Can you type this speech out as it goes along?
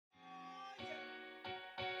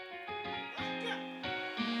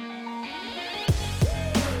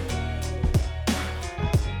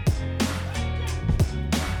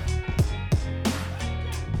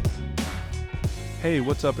Hey,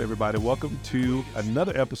 what's up, everybody? Welcome to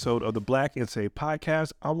another episode of the Black and Say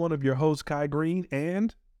podcast. I'm one of your hosts, Ky Green,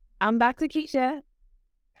 and I'm Dr. Keisha.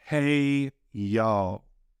 hey, y'all.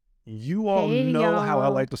 You all Hey, know how I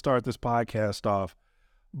y'all. like to start this podcast off,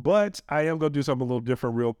 but I am going to do something a little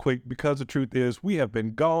different real quick because the truth is we have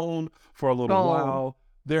been gone for a little while.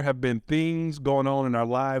 There have been things going on in our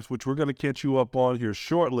lives, which we're going to catch you up on here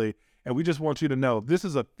shortly. And we just want you to know this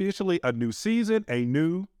is officially a new season, a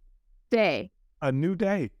new day.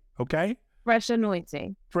 Okay? Fresh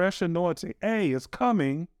anointing. Fresh anointing. Hey, it's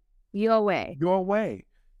coming Your way. your way.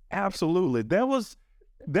 Absolutely. That was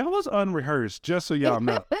unrehearsed, just so y'all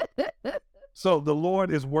know. So the Lord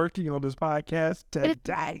is working on this podcast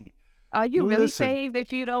today. Are you really Listen. saved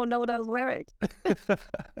if you don't know those lyrics?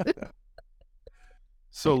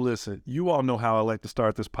 So listen, you all know how I like to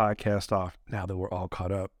start this podcast off now that we're all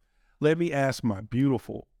caught up. Let me ask my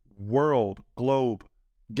beautiful globe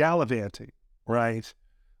gallivanting, right?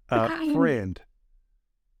 Friend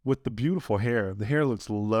with the beautiful hair. The hair looks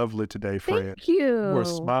lovely today, friend. Thank you. You're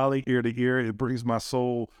smiling ear to ear. It brings my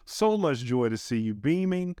soul so much joy to see you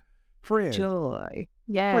beaming. Friend. Joy.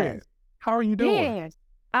 Yes. Friend, how are you doing? Yes.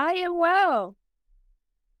 I am well.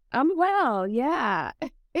 I'm well. Yeah.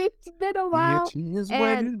 It's been a while. It is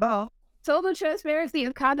and total transparency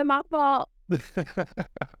is kind of my fault.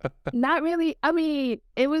 Not really. I mean,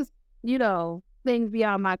 it was, things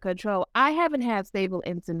beyond my control. I haven't had stable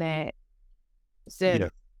internet since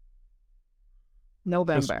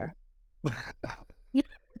November.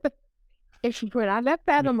 If you put I left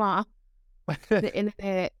Panama, the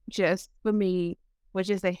internet just for me was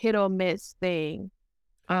just a hit or miss thing.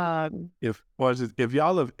 If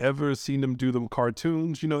y'all have ever seen them do them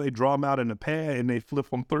cartoons, they draw them out in a pad and they flip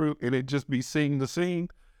them through and it just be scene to scene.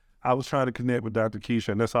 I was trying to connect with Dr. Keisha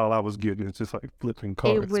and that's all I was getting. It's just like flipping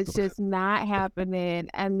cards. It was just not happening.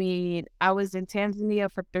 I mean, I was in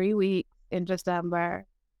Tanzania for 3 weeks in December.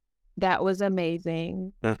 That was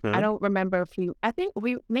amazing. I don't remember I think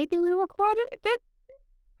maybe we recorded it.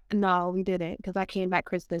 No, we didn't because I came back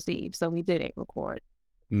Christmas Eve, so we didn't record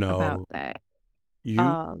about that.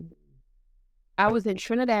 I was in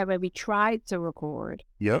Trinidad where we tried to record.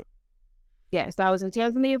 Yep. Yes, I was in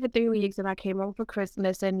Tanzania for 3 weeks and I came home for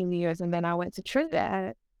Christmas and New Year's and then I went to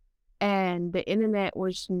Trinidad and the internet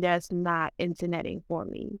was just not interneting for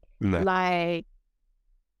me. No. Like,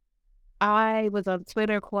 I was on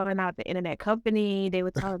Twitter calling out the internet company. They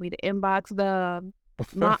were telling me to inbox them.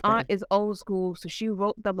 My aunt is old school, so she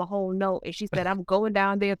wrote them a whole note and she said, I'm going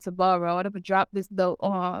down there tomorrow. I'm going to drop this note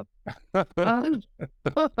off.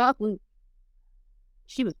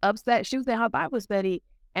 She was upset. She was in her Bible study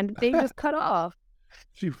and the thing just cut off.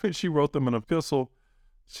 She wrote them an epistle.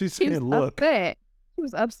 She said, look. Upset. She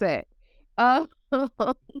was upset.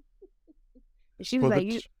 She was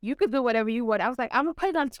like, you could do whatever you want. I was like, I'm going to put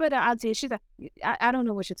it on Twitter, Auntie. She's like, I don't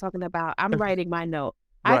know what you're talking about. I'm writing my note.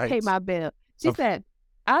 Right. I pay my bill. She said,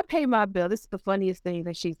 I pay my bill. This is the funniest thing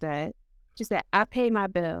that she said. She said, I pay my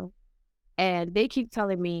bill. And they keep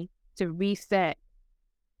telling me to reset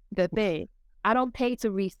the thing. I don't pay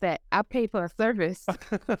to reset. I pay for a service. It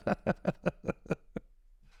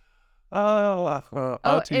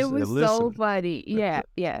was so funny. Yeah.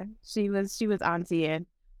 She was auntie-ing.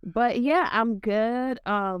 But yeah, I'm good.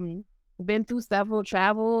 Been through several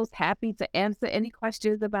travels. Happy to answer any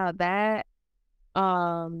questions about that.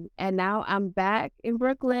 And now I'm back in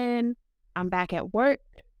Brooklyn. I'm back at work.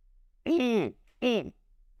 Yes,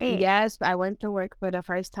 I went to work for the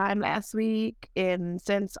first time last week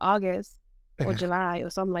since August or July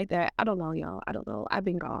or something like that. I don't know, y'all. I don't know. I've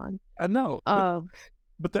been gone. I know.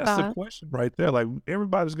 But that's the question right there. Like,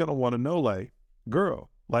 everybody's going to want to know, like,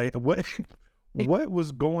 girl, like, what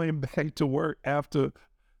was going back to work after,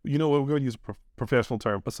 we're going to use a professional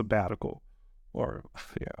term, a sabbatical or,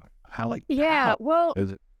 how is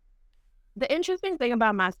it? The interesting thing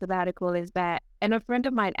about my sabbatical is that, and a friend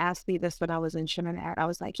of mine asked me this when I was in Trinidad. I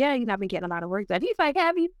was like, yeah, I've been getting a lot of work done. He's like,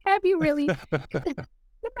 have you really? I'm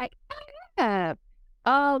like, I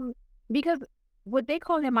have. Because what they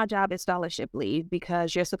call in my job is scholarship leave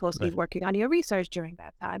because you're supposed to be working on your research during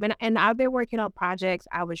that time. And I've been working on projects.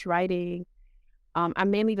 I was writing. I've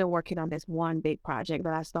mainly been working on this one big project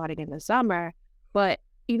that I started in the summer. But,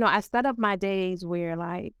 I set up my days where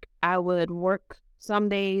like I would work some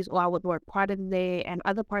days or I would work part of the day and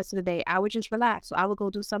other parts of the day I would just relax. So I would go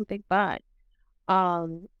do something fun. I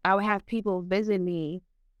would have people visit me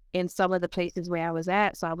in some of the places where I was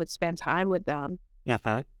at. So I would spend time with them.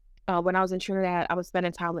 When I was in Trinidad, I was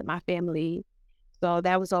spending time with my family. So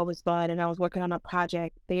that was always fun. And I was working on a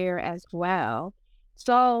project there as well.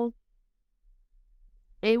 So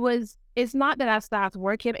it's not that I stopped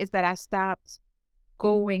working, it's that I stopped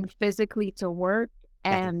going physically to work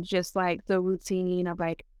Got it. and just like the routine of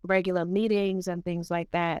like regular meetings and things like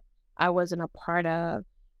that, I wasn't a part of.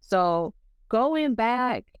 So going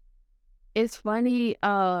back, it's funny.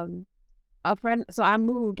 A friend, so I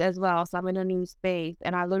moved as well. So I'm in a new space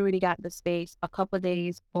and I literally got the space a couple of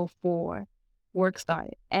days before work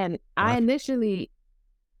started. And I Right. initially,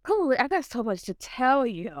 oh, I got so much to tell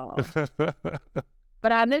you.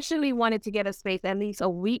 But I initially wanted to get a space at least a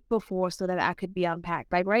week before so that I could be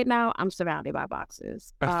unpacked. Like right now, I'm surrounded by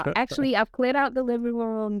boxes. Actually, I've cleared out the living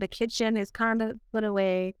room. The kitchen is kind of put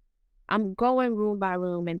away. I'm going room by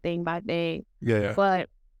room and thing by thing. Yeah. But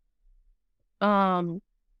um,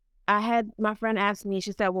 I had my friend ask me,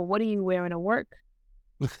 she said, well, what are you wearing to work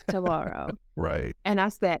tomorrow? Right. And I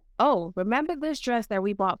said, oh, remember this dress that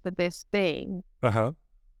we bought for this thing? Uh-huh.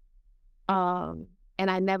 Um, and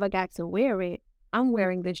I never got to wear it. I'm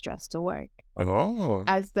wearing this dress to work. Oh.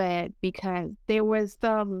 I said, because there was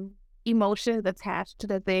some emotions attached to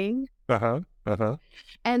the thing. Uh-huh. Uh-huh.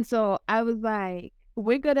 And so I was like,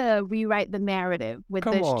 we're going to rewrite the narrative with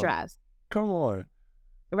Come this on. dress, Come on.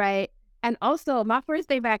 right? And also, my first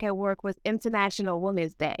day back at work was International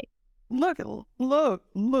Women's Day. Look,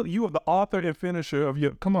 you are the author and finisher of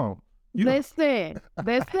your, come on. Listen.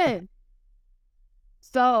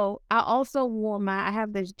 So I also wore I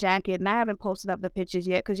have this jacket, and I haven't posted up the pictures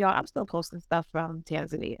yet because y'all, I'm still posting stuff from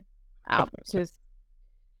Tanzania. I'm just,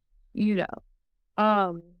 you know.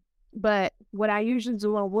 Um, but what I usually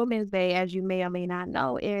do on Women's Day, as you may or may not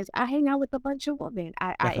know, is I hang out with a bunch of women.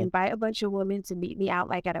 I Uh-huh. invite a bunch of women to meet me out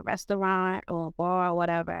like at a restaurant or a bar or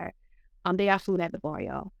whatever. They got food at the bar,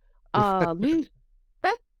 y'all. Um,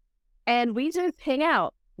 and we just hang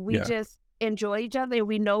out. We Yeah. just enjoy each other. And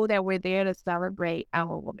we know that we're there to celebrate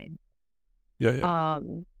our woman. Yeah. Yeah.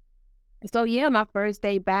 So yeah, my first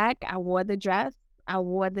day back, I wore the dress, I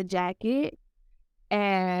wore the jacket,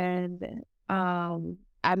 and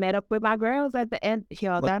I met up with my girls at the end.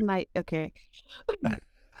 Yo, Look. that night, okay.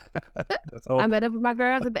 That's all. I met up with my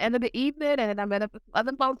girls at the end of the evening, and then I met up with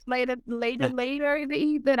other folks later in the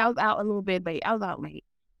evening. I was out a little bit late. I was out late.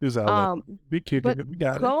 This outlet. Um, Be kicking but it. We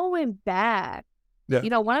got it. going back,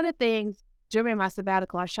 Yeah. one of the things during my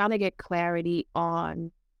sabbatical, I was trying to get clarity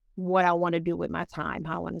on what I want to do with my time,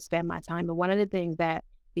 how I want to spend my time. And one of the things that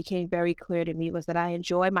became very clear to me was that I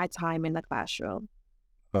enjoy my time in the classroom.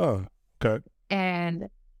 Oh, okay. And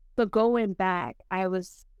so going back,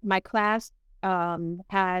 my class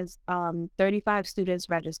has 35 students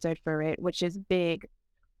registered for it, which is big,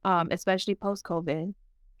 especially post-COVID.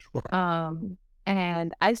 Sure.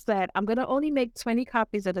 And I said, I'm going to only make 20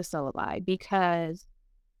 copies of the syllabi because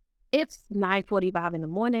it's 9:45 in the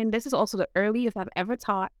morning. This is also the earliest I've ever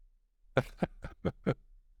taught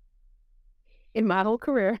in my whole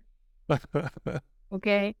career.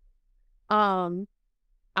 Okay. Um,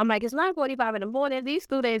 I'm like, it's 9:45 in the morning. These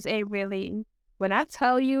students ain't really, when I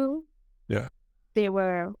tell you, Yeah. there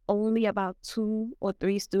were only about 2 or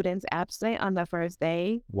 3 students absent on the first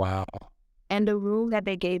day. Wow. And the room that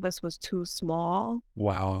they gave us was too small.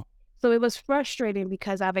 Wow. So it was frustrating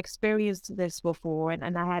because I've experienced this before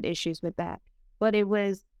and I had issues with that. But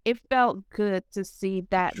it felt good to see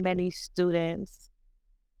that many students.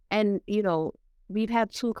 And, we've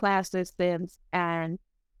had 2 classes since, and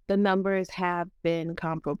the numbers have been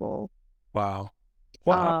comparable. Wow.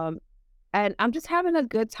 Wow. And I'm just having a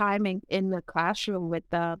good time in the classroom with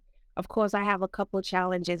them. Of course, I have a couple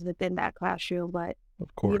challenges within that classroom, but,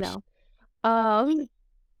 Of course.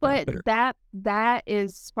 but that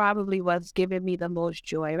is probably what's giving me the most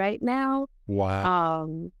joy right now. Wow.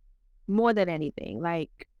 More than anything. Like,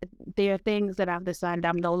 there are things that I've decided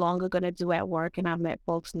I'm no longer going to do at work, and I've let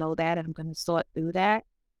folks know that, and I'm going to sort through that.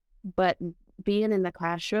 But being in the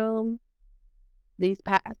classroom, this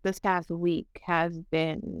past week has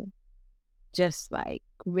been just like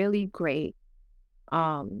really great.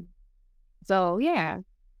 So yeah.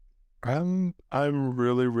 I'm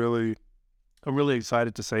really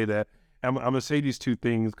excited to say that. I'm gonna say these 2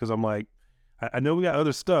 things because I'm like, I know we got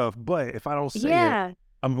other stuff, but if I don't say it, Yeah.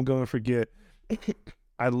 I'm gonna forget.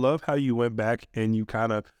 I love how you went back and you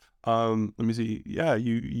kind of, let me see. Yeah,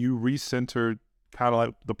 you recentered kind of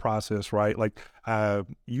like the process, right? Like,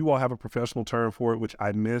 you all have a professional term for it, which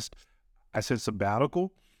I missed. I said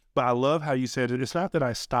sabbatical, but I love how you said it. It's not that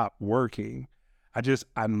I stopped working.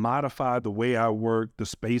 I modified the way I work, the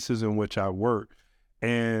spaces in which I work.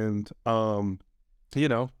 And,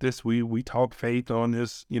 we talk faith on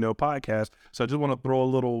this, podcast. So I just want to throw a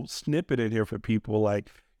little snippet in here for people.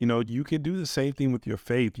 Like, you can do the same thing with your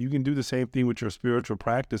faith. You can do the same thing with your spiritual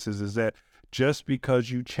practices, is that just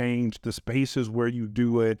because you change the spaces where you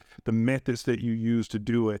do it, the methods that you use to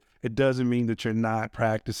do it, it doesn't mean that you're not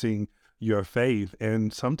practicing your faith.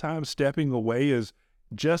 And sometimes stepping away is,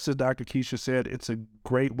 just as Dr. Keisha said, it's a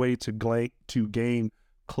great way to gain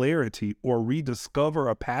clarity or rediscover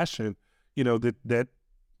a passion, that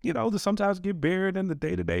sometimes get buried in the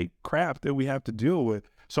day-to-day crap that we have to deal with.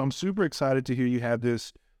 So I'm super excited to hear you have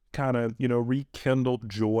this kind of, rekindled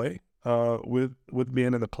joy with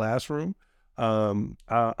being in the classroom. I'm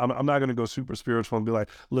not going to go super spiritual and be like,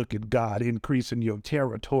 look at God increasing your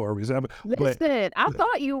territories. Listen, I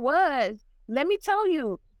thought you was. Let me tell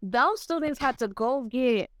you, those students had to go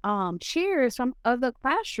get cheers from other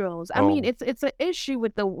classrooms. I mean, it's an issue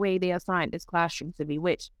with the way they assigned this classroom to be,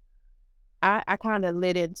 which I kind of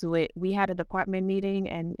lit into it. We had a department meeting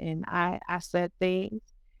and I said things,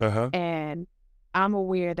 and I'm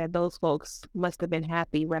aware that those folks must have been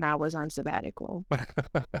happy when I was on sabbatical.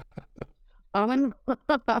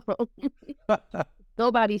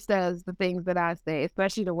 Nobody says the things that I say,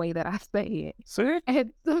 especially the way that I say it. See?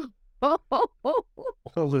 And so,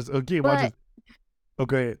 listen, again,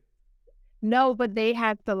 okay. No, but they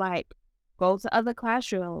had to like go to other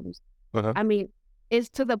classrooms. I mean, it's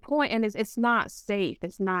to the point, and it's not safe.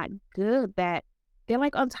 It's not good that they're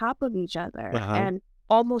like on top of each other and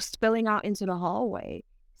almost spilling out into the hallway.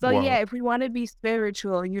 So yeah, if we want to be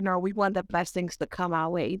spiritual, we want the blessings to come our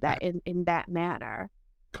way that in that manner.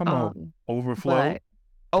 Come on, overflow.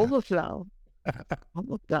 Overflow.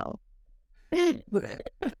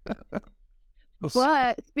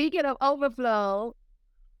 But speaking of overflow,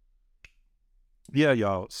 yeah,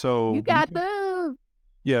 y'all. So you got them.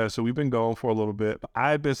 Yeah, so we've been gone for a little bit.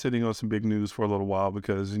 I've been sitting on some big news for a little while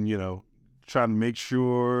because, trying to make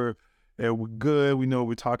sure that we're good. We know what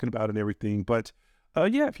we're talking about and everything. But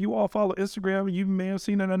yeah, if you all follow Instagram, you may have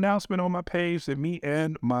seen an announcement on my page that me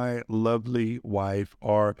and my lovely wife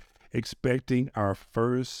are expecting our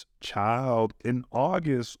first child in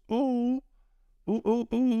August. Ooh.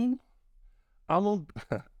 You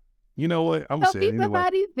know what? I'm saying anyway.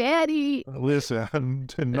 Somebody's daddy. Listen,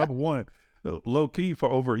 number one, low key for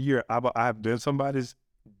over a year, I've been somebody's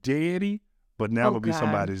daddy, but now I'm gonna be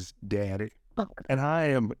somebody's daddy. And I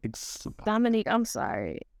am Dominique, I'm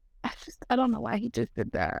sorry. I don't know why he just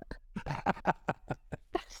did that.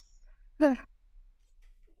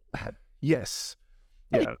 Yes.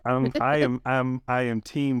 Yeah. I am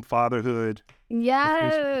team fatherhood.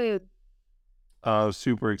 Yes.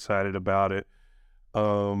 Super excited about it.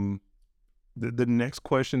 The next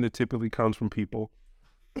question that typically comes from people,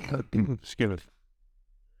 excuse me.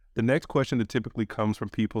 The next question that typically comes from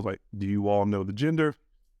people is like, do you all know the gender?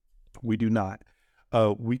 We do not.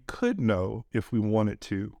 We could know if we wanted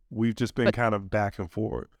to. We've just been kind of back and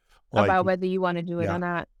forth. About whether you want to do it or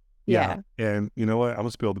not. Yeah. And you know what? I'm going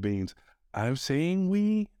to spill the beans. I'm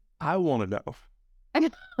saying I want to know.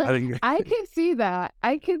 I can see that.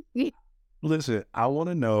 I can see. Listen, I want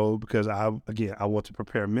to know because I want to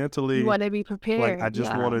prepare mentally. You want to be prepared. Like I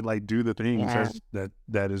just want to do the things.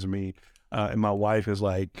 That is me. And my wife is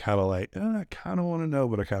like, kind of like, I kind of want to know,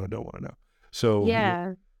 but I kind of don't want to know. So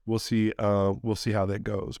yeah, we'll see. We'll see how that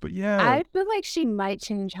goes. But yeah, I feel like she might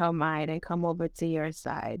change her mind and come over to your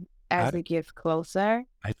side as it gets closer.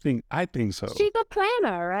 I think so. She's a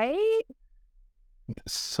planner, right?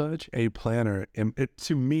 Such a planner, and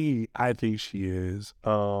to me, I think she is.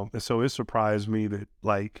 And so it surprised me that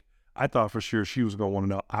like I thought for sure she was gonna want to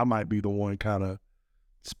know. I might be the one kind of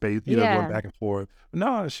space, going back and forth. But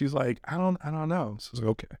no, she's like, I don't know. So it's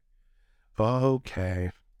like,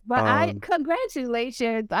 okay. But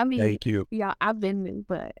congratulations. I mean, thank you. Yeah, I've been new,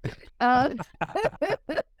 but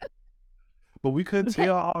but we couldn't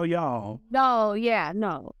tell all y'all. No.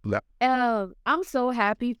 I'm so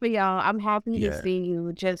happy for y'all. I'm happy to see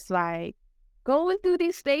you just like going through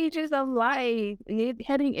these stages of life,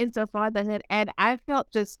 heading into fatherhood. And I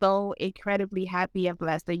felt just so incredibly happy and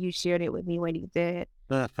blessed that you shared it with me when you did.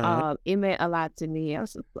 It meant a lot to me. I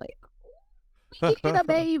was just like, we get a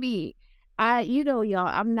baby. Y'all,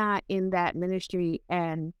 I'm not in that ministry.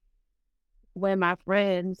 And when my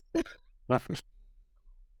friends...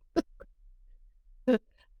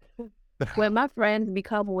 when my friends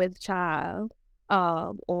become with child,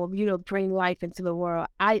 or bring life into the world,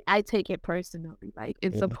 I take it personally. Like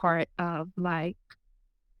it's a part of like,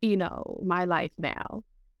 my life now.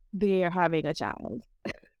 They're having a child.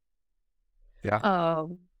 Yeah.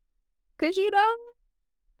 Cause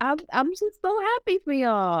I'm just so happy for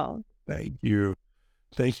y'all. Thank you.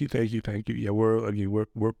 Yeah,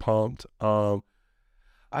 we're pumped.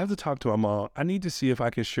 I have to talk to my mom. I need to see if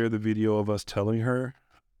I can share the video of us telling her.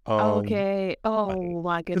 Um, Okay. Oh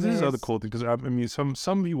my because this is other goodness. cool thing. Because I mean, some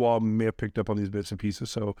of you all may have picked up on these bits and pieces.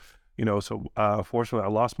 So, fortunately, I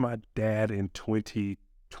lost my dad in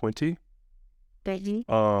 2020. Thank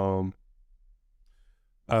Um,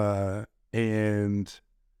 uh, and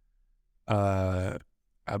uh,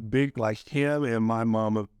 a big like him and my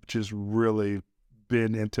mom have just really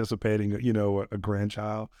been anticipating, a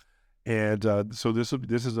grandchild. And so this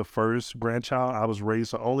is the first grandchild. I was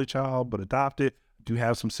raised the only child, but adopted. Do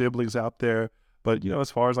have some siblings out there, but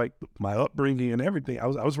as far as like my upbringing and everything, I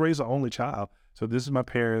was raised the only child. So this is my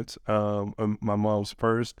parents, my mom's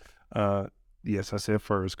first. Uh, yes, I said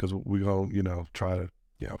first because we're gonna try to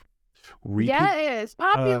repeat. Yes.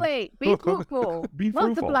 Uh, Populate. Be fruitful. be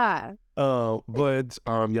fruitful. Multiply. But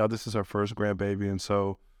yeah, this is our first grandbaby, and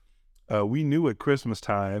so we knew at Christmas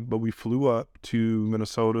time, but we flew up to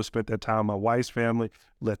Minnesota, spent that time with my wife's family,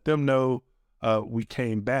 let them know we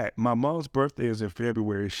came back. My mom's birthday is in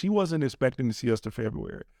February. She wasn't expecting to see us to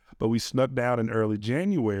February, but we snuck down in early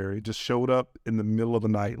January, just showed up in the middle of the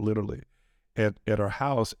night, literally, at our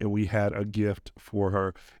house, and we had a gift for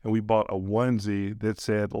her. And we bought a onesie that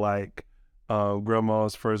said, like,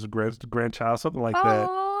 grandma's first grandchild, something like that,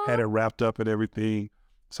 had Oh. it wrapped up and everything.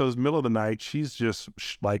 So it's middle of the night. She's just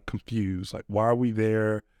like confused. Like, why are we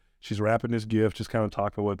there? She's wrapping this gift, just kind of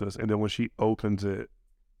talking with us. And then when she opens it,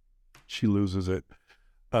 she loses it.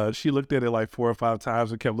 She looked at it like 4 or 5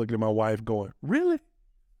 times and kept looking at my wife going, really?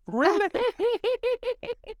 Really?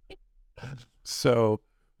 So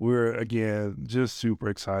we're, again, just super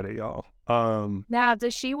excited, y'all. Now,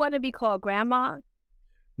 does she want to be called grandma?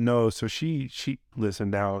 No, so she listen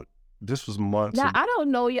now, this was months Now, of, I don't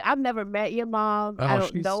know you. I've never met your mom. I oh,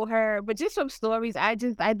 don't she's, know her, but just from stories, I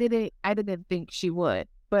didn't think she would.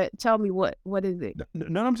 But tell me what is it?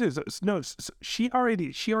 no, I'm saying, no, she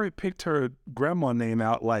already picked her grandma name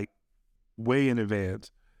out like way in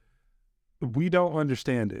advance. We don't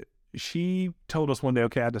understand it. She told us one day,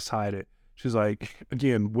 okay, I decided. She's like,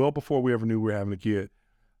 again, well before we ever knew we were having a kid,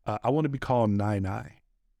 I want to be called Nine Nine.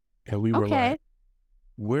 And we were like, Okay,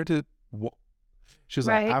 where did, what? She's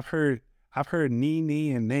like, right. I've heard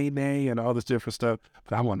Nee and Nay Nay and all this different stuff,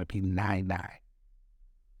 but I want to be Nine Nine.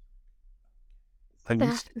 Like,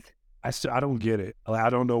 I don't get it. Like, I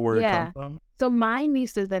don't know where it comes Yeah. from. So my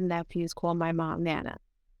nieces and nephews call my mom Nana,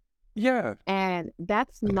 Yeah. and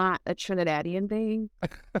that's not a Trinidadian thing.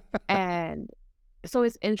 And so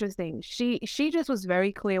it's interesting. She just was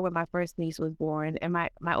very clear when my first niece was born, and my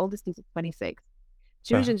oldest niece is 26.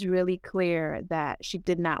 She was just really clear that she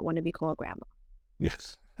did not want to be called grandma.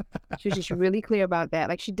 Yes. She was just really clear about that.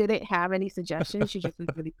 Like, she didn't have any suggestions. She just was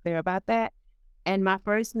really clear about that. And my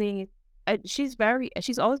first niece, she's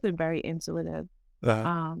always been very intuitive. Uh,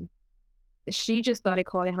 Um, she just started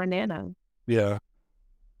calling her Nana. yeah.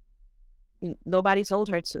 Nobody told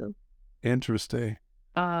her to. Interesting.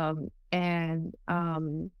 And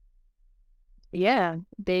yeah,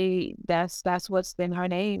 that's what's been her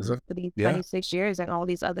name for these Yeah. 26 years and all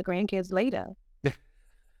these other grandkids later.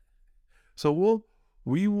 So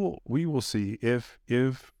we will see if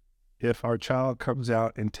our child comes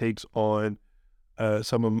out and takes on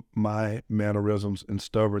some of my mannerisms and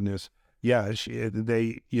stubbornness. Yeah,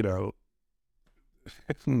 they.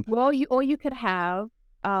 Well, you could have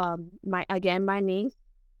my niece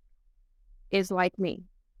is like me.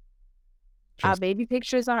 Our Just baby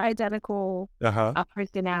pictures are identical. uh-huh. Our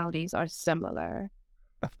personalities are similar.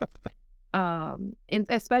 And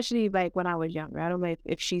especially like when I was younger. I don't know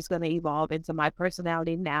if she's gonna evolve into my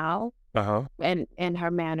personality now Uh-huh. and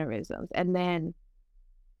her mannerisms. And then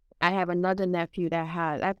I have another nephew I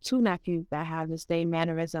have two nephews that have the same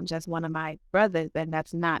mannerisms as one of my brothers, and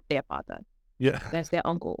that's not their father. Yeah. That's their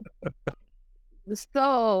uncle.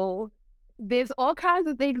 So there's all kinds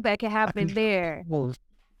of things that can happen there. Well,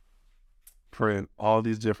 for all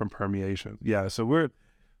these different permeations. Yeah, so we're,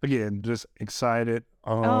 again, just excited.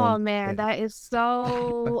 Oh man, And that is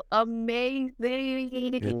so it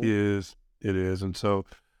amazing. is. It is. And so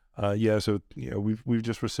yeah, so we've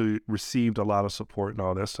just received a lot of support and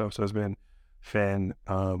all that stuff. So it's been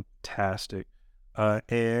fantastic.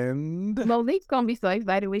 And Monique's gonna be so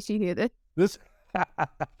excited when she hears this. this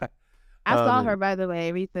I saw her, man, by the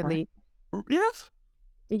way, right? recently. Yes.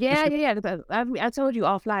 Yeah, yeah, yeah. I told you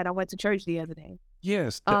offline. I went to church the other day.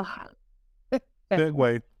 Yes. Uh,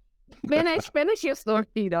 Segue. finish your story,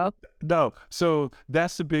 though. No. So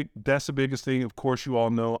that's the biggest thing. Of course, you all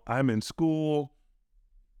know I'm in school.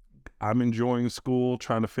 I'm enjoying school,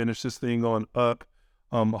 trying to finish this thing on up.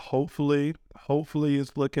 Hopefully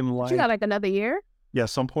it's looking You like, got like another year? yeah,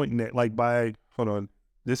 some point like by, hold on,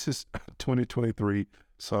 this is 2023.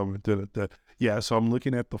 So yeah, so I'm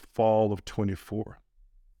looking at the fall of 24.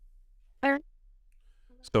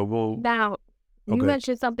 So we'll Now, you okay.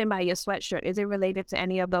 mentioned something about your sweatshirt. Is it related to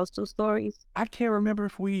any of those two stories? I can't remember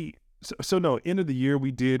if we so no, end of the year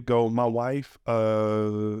we did go. My wife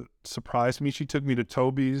surprised me. She took me to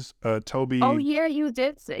Toby's Oh Toby yeah, you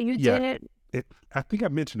did. You yeah, did. I think I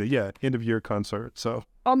mentioned it, yeah, end of year concert. So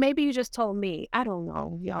Or maybe you just told me. I don't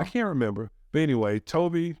know, I y'all. can't remember. But anyway,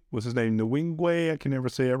 Toby was his name, Nwingwe, I can never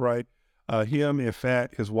say it right. Him and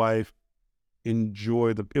Fat, his wife,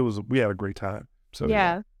 enjoyed we had a great time. So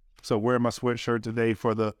yeah. Yeah. So wearing my sweatshirt today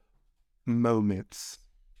for the moments.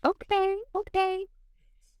 Okay. Okay.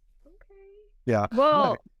 Okay. Yeah.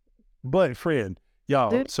 Well, But friend, y'all,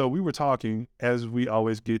 dude, so we were talking as we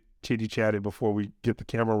always get chitty chatted before we get the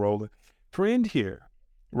camera rolling. Friend here,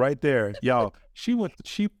 right there, y'all, she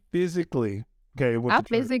physically, okay, went I to church.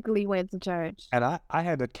 physically went to church. And I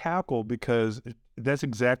had to cackle because that's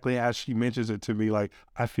exactly how she mentions it to me. Like,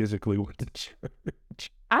 I physically went to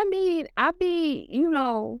church. I mean, I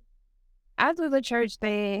do the church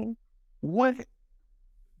thing. What?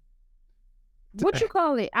 What you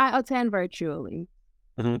call it? I attend virtually.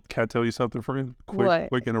 Can I tell you something, friend? What?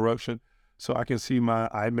 Quick interruption. So I can see my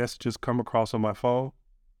iMessages come across on my phone.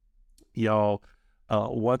 Y'all,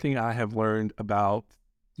 one thing I have learned about,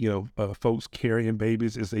 folks carrying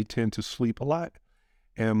babies is they tend to sleep a lot.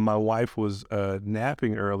 And my wife was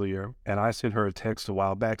napping earlier, and I sent her a text a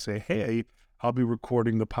while back saying, hey, I'll be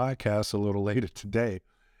recording the podcast a little later today.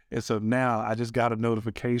 And so now I just got a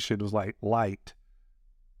notification. It was like light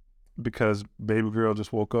because baby girl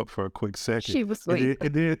just woke up for a quick second. She was asleep.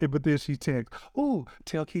 But then she texted, oh,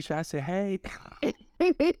 tell Keisha I said, hey.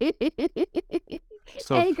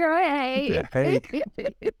 So, hey, girl, hey. hey.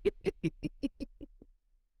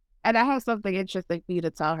 And I have something interesting for you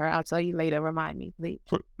to tell her. I'll tell you later. Remind me, please.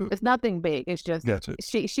 It's nothing big. It's just Gotcha.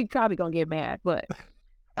 she probably gonna get mad, but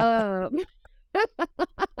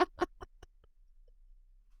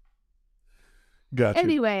gotcha.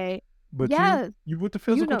 Anyway, But yes, you went to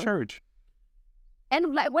physical church.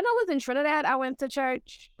 And like when I was in Trinidad, I went to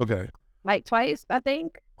church. Okay. Like twice, I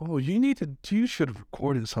think. Oh, you should have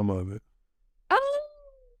recorded some of it. Oh,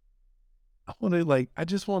 I don't want to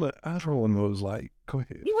know what it's like. Go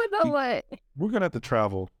ahead. you would know what? We're going to have to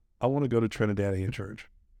travel. I want to go to Trinidadian church.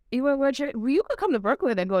 You went to church? Well, you could come to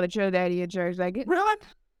Brooklyn and go to Trinidadian church. Really?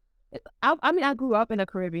 I grew up in a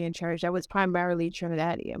Caribbean church that was primarily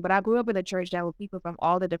Trinidadian, but I grew up in a church that were people from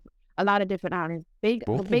a lot of different islands.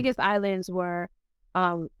 The biggest islands were,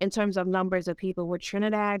 in terms of numbers of people, were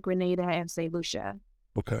Trinidad, Grenada, and Saint Lucia.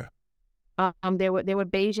 Okay. There were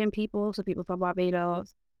Bajan people, so people from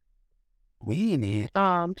Barbados.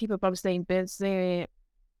 People from Saint Vincent,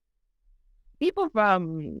 people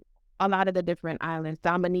from a lot of the different islands,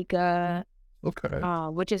 Dominica, okay,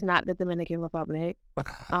 which is not the Dominican Republic.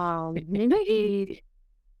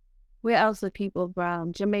 Where else are people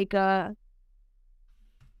from? Jamaica,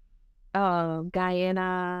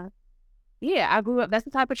 Guyana. Yeah, I grew up. That's the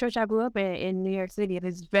type of church I grew up in New York City. It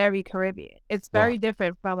is very Caribbean. It's very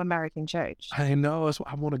different from American church. I know.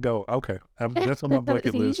 I want to go. Okay, that's on my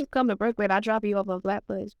bucket list. You should come to Brooklyn. I'll drop you off on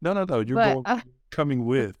Flatbush. No. You're coming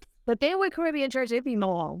with. But then with Caribbean church, it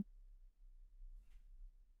belong.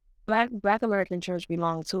 Black American church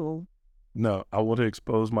belong too. No, I want to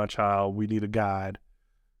expose my child. We need a guide.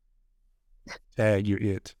 Tag, you're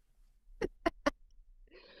it.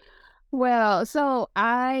 Well, so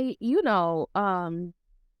I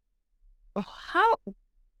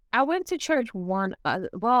went to church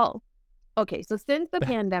okay, so since the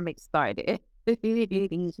pandemic started,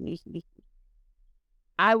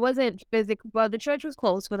 I wasn't physically, well, the church was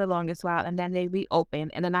closed for the longest while, and then they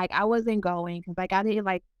reopened, and then I wasn't going because I didn't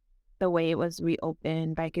like the way it was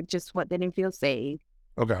reopened, it just didn't feel safe.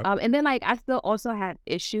 Okay. And then I still also had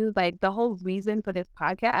issues, the whole reason for this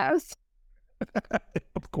podcast.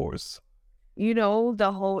 Of course.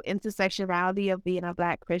 The whole intersectionality of being a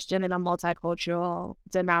Black Christian in a multicultural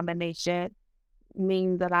denomination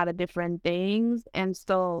means a lot of different things. And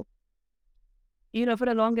so, for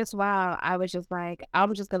the longest while, I was just like,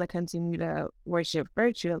 I'm just going to continue to worship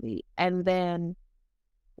virtually. And then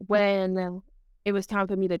when it was time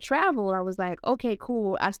for me to travel, I was like, okay,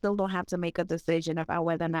 cool. I still don't have to make a decision about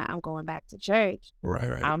whether or not I'm going back to church.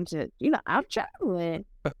 Right. I'm just, I'm traveling,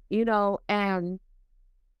 and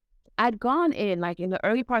I'd gone in, in the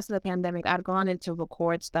early parts of the pandemic, I'd gone in to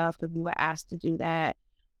record stuff because we were asked to do that.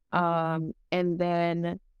 And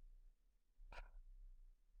then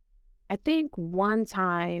I think one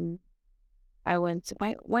time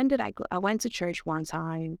when did I go? I went to church one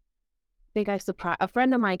time. I think a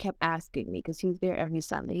friend of mine kept asking me because he's there every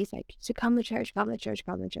Sunday. He's like, you should come to church, come to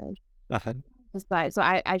church. Uh-huh. It's like, so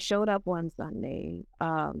I showed up one Sunday.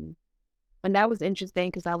 And that was interesting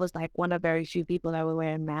because I was like one of very few people that were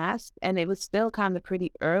wearing masks, and it was still kind of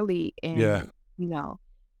pretty early Yeah. in, you know.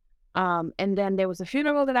 And then there was a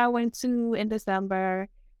funeral that I went to in December,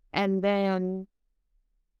 and then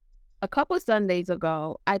a couple of Sundays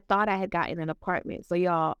ago, I thought I had gotten an apartment. So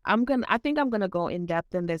y'all, I think I'm gonna go in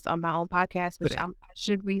depth in this on my own podcast, which I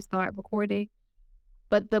should restart recording.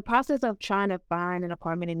 But the process of trying to find an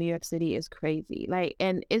apartment in New York City is crazy. Like,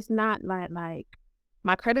 and it's not like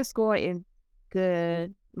my credit score is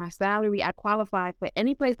good. My salary, I qualified for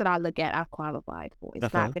any place that I look at, I've qualified for.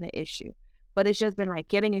 It's not been an issue. But it's just been like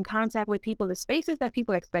getting in contact with people, the spaces that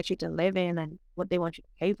people expect you to live in and what they want you to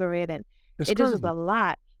pay for it. And It's it just was crazy. a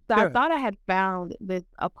lot. So I Yeah. thought I had found this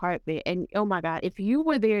apartment, and oh my God, if you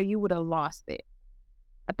were there, you would have lost it.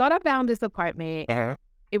 I thought I found this apartment.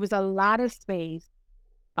 It was a lot of space.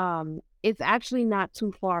 It's actually not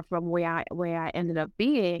too far from where I ended up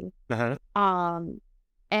being. Um,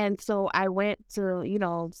 and so I went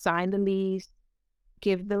to, sign the lease,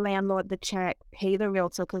 give the landlord the check, pay the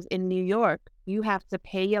realtor, because in New York, you have to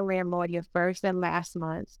pay your landlord your first and last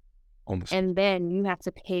month. Almost. And then you have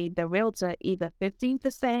to pay the realtor either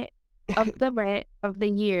 15% of the rent of the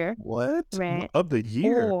year What? rent Of the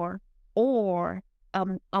year? or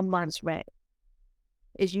a month's rent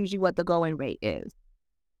is usually what the going rate is,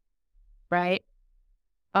 right?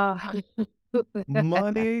 Uh,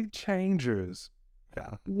 Money changers.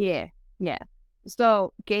 Yeah. yeah, yeah.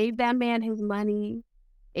 So gave that man his money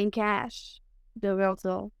in cash, the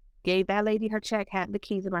realtor, gave that lady her check, had the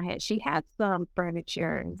keys in my hand. She had some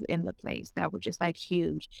furniture in the place that were just like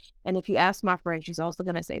huge. And if you ask my friend, she's also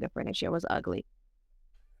gonna say the furniture was ugly.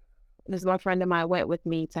 This one friend of mine went with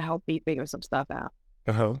me to help me figure some stuff out.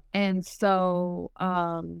 And so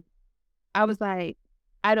I was like,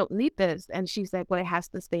 I don't need this. And she's like, well, it has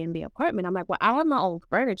to stay in the apartment. I'm like, well, I have my own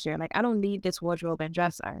furniture. Like, I don't need this wardrobe and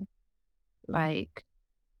dresser. Like,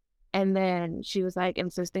 and then she was like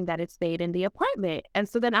insisting that it stayed in the apartment. And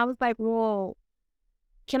so then I was like, well,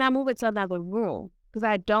 can I move it to another room? Because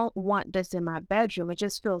I don't want this in my bedroom. It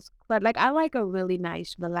just feels like I like a really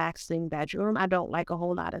nice, relaxing bedroom. I don't like a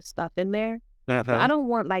whole lot of stuff in there. So I don't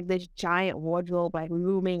want like this giant wardrobe like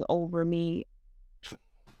looming over me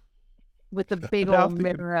with a big Now old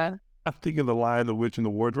mirror. I'm thinking the Lion, the Witch, and the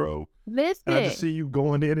Wardrobe. And I just Listen. see you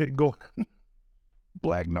going in it, going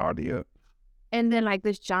Black Narnia. And then like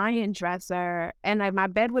this giant dresser, and like my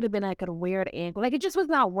bed would have been like at a weird angle. Like it just was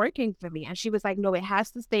not working for me. And she was like, no, it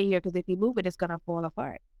has to stay here because if you move it, it's gonna fall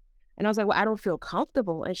apart. And I was like, well, I don't feel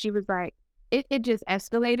comfortable. And she was like, it just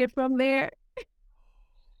escalated from there.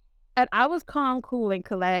 And I was calm, cool, and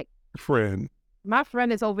collect. Friend. My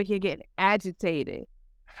friend is over here getting agitated.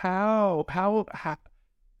 How?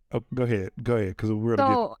 Oh, go ahead, because we're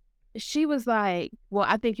gonna So she was like, well,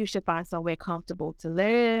 I think you should find somewhere comfortable to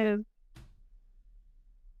live.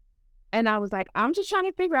 And I was like, I'm just trying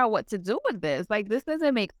to figure out what to do with this. Like, this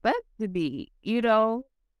doesn't make sense to me, you know?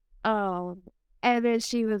 And then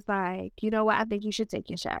she was like, you know what? I think you should take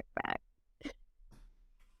your shack back.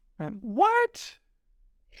 What?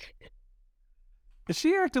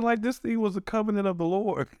 She acted like this thing was a covenant of the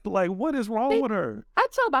Lord. Like, what is wrong with her? I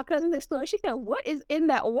told my cousin this story. She said, what is in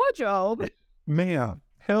that wardrobe? Ma'am,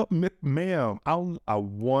 help me, ma'am. I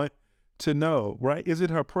want to know, right? Is it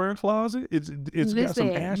her prayer closet? It's got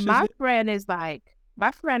some ashes. My friend is like,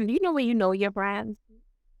 my friend, you know when you know your friends?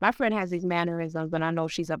 My friend has these mannerisms, and I know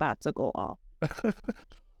she's about to go off.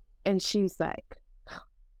 And she's like,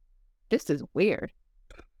 this is weird.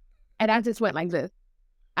 And I just went like this.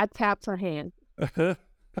 I tapped her hand.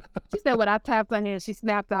 She said when I tapped her hand, she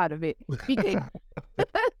snapped out of it. Because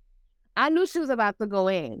I knew she was about to go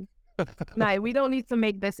in. Like, we don't need to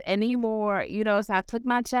make this anymore. So I took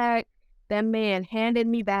my check. That man handed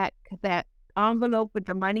me back that envelope with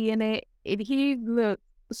the money in it. And he looked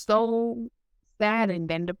so saddened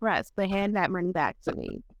and depressed to hand that money back to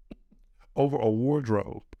me. Over a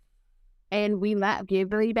wardrobe. And we left. Gave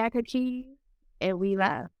the lady back her keys. And we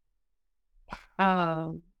left.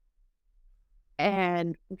 And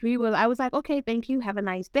I was like, okay, thank you. Have a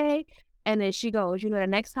nice day. And then she goes, the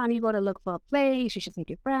next time you go to look for a place, you should take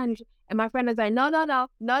your friend. And my friend is like, no.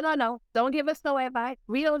 Don't give us no advice.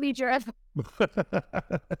 We don't need your advice.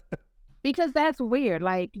 Because that's weird.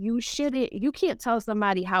 Like, you can't tell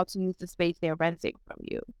somebody how to use the space they're renting from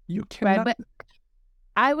you. You cannot. Right? But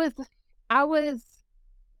I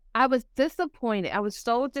was disappointed. I was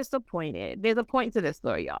so disappointed. There's a point to this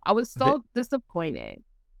story, y'all. I was so disappointed.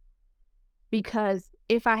 Because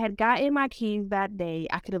if I had gotten my keys that day,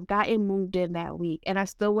 I could have gotten moved in that week, and I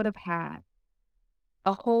still would have had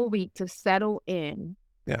a whole week to settle in.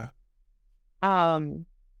 Yeah.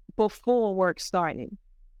 Before work started.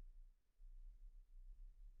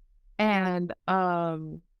 And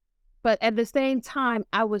but at the same time,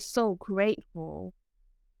 I was so grateful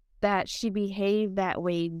that she behaved that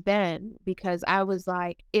way then, because I was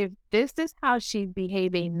like, if this is how she's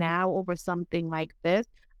behaving now over something like this,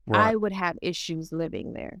 Right. I would have issues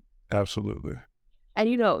living there. Absolutely. And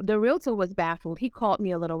the realtor was baffled. He called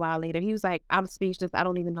me a little while later. He was like, I'm speechless. I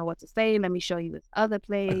don't even know what to say. Let me show you this other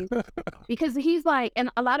place. Because he's like, and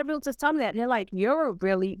a lot of realtors tell me that. They're like, you're a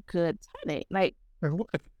really good tenant. Like,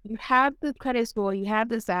 you have the credit score, you have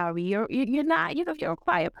the salary. You're not, you're a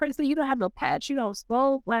quiet person. You don't have no pets. You don't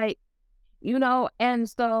smoke. Like, and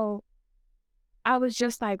so I was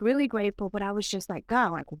just like really grateful, but I was just like,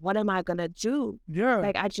 God, like, what am I gonna do? Yeah.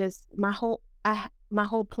 Like, my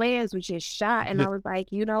whole plans were just shot, and I was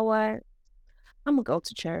like, you know what? I'm gonna go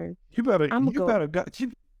to church. You better I'm gonna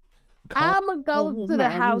go to the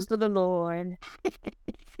house of the Lord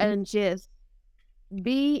and just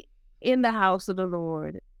be in the house of the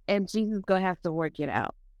Lord, and Jesus gonna have to work it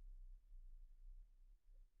out.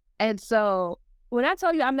 And so when I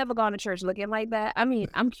tell you I'm never going to church looking like that, I mean,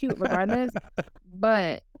 I'm cute regardless,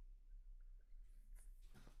 but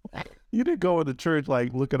You didn't go into church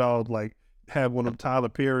like look at all like have one of them Tyler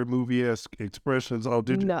Perry movie-esque expressions. Oh,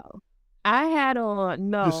 did you? no. I had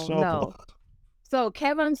on Just no. So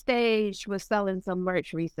Kevin Stage was selling some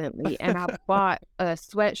merch recently, and I bought a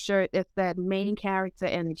sweatshirt that said main character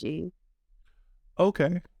energy.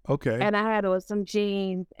 Okay. Okay. And I had on some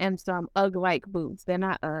jeans and some Ugg-like boots. They're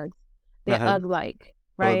not Uggs. They're Ugg-like,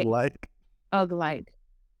 right? Like. Ugg-like.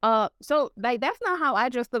 So like that's not how I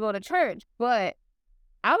dress to go to church, but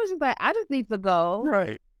I was just like, I just need to go.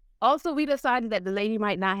 Right. Also, we decided that the lady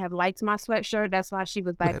might not have liked my sweatshirt. That's why she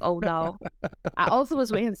was like, oh no. I also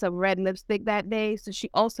was wearing some red lipstick that day, so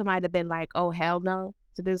she also might have been like, oh hell no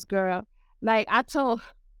to this girl. Like I told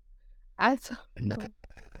the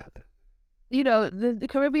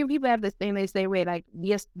Caribbean people have this thing they say where like,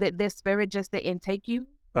 yes, their spirit just didn't take you.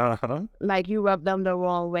 Uh-huh. Like you rubbed them the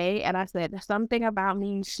wrong way. And I said, something about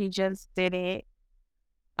me, she just didn't.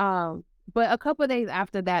 But a couple of days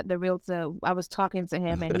after that, the realtor, I was talking to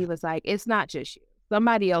him and he was like, it's not just you.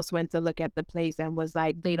 Somebody else went to look at the place and was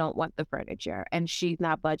like, they don't want the furniture and she's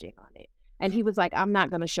not budging on it. And he was like, I'm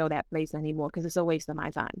not going to show that place anymore because it's a waste of my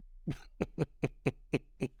time.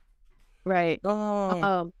 Right.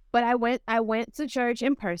 Oh. But I went to church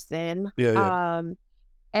in person. Yeah.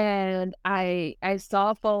 And I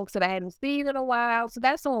saw folks that I hadn't seen in a while. So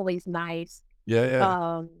that's always nice.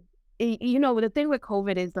 Yeah. The thing with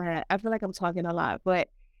COVID is that I feel like I'm talking a lot, but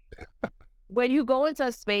when you go into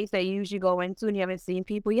a space that you usually go into and you haven't seen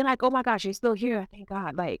people, you're like, oh my gosh, you're still here. Thank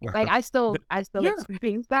God. Like I still Yeah.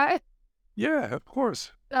 experience that. Yeah, of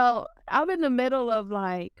course. So I'm in the middle of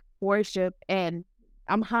like worship and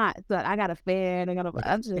I'm hot. So I got a fan.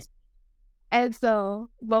 And so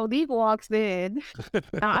Monique walks in.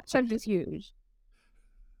 Now our church is huge.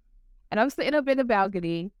 And I'm sitting up in the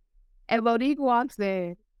balcony and Monique walks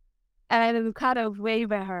in. And I kind of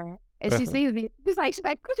wave at her, and she sees me. She's like, she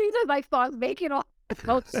just like starts making all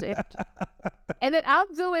shit. And then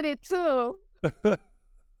I'm doing it too.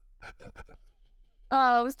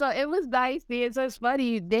 So it was nice. So it's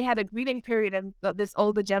funny. They had a greeting period, and this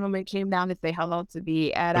older gentleman came down to say hello to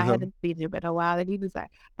me, and I hadn't seen him in a while. And he was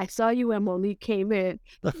like, "I saw you when Monique came in."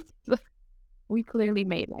 We clearly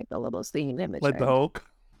made like a little scene in the like church. the Hulk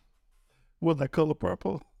with that color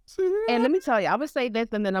purple. And let me tell you, I'm gonna say this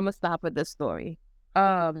and then I'm gonna stop with this story.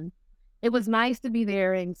 It was nice to be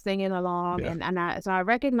there and singing along, Yeah. and I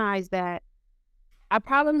recognize that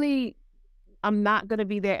I'm not gonna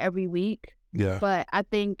be there every week. Yeah. But I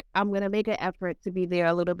think I'm gonna make an effort to be there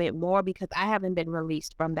a little bit more because I haven't been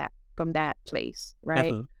released from that place,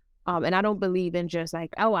 right? And I don't believe in just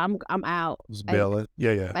like, oh, I'm out. It's bailing.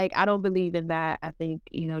 Yeah. Like I don't believe in that. I think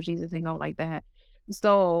Jesus ain't going like that.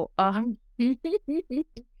 So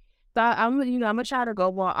So I'm gonna try to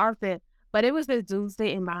go more often. But it was this dude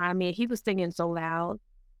sitting behind me. He was singing so loud.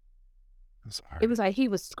 I'm sorry. It was like he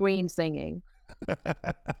was scream singing.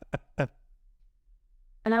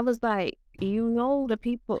 And I was like, the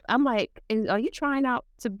people. I'm like, are you trying out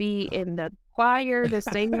to be in the choir, the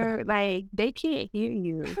singer? Like they can't hear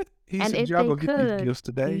you. And if they could, gifts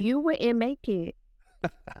today, you wouldn't make it.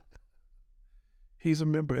 He's a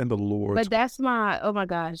member in the Lord's. But that's oh my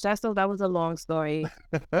gosh, that was a long story.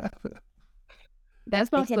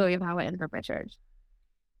 That's my story of how I entered my church.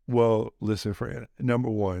 Well, listen, friend. Number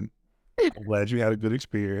one, I'm glad you had a good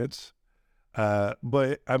experience.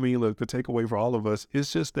 But I mean, look, the takeaway for all of us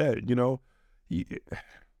is just that,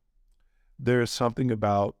 there's something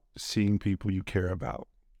about seeing people you care about,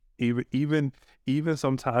 even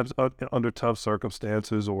sometimes under tough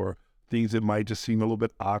circumstances or things that might just seem a little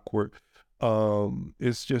bit awkward.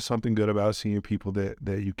 It's just something good about seeing people that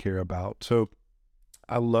you care about. So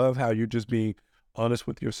I love how you're just being honest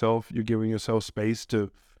with yourself. You're giving yourself space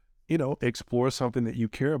to, explore something that you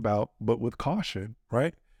care about, but with caution,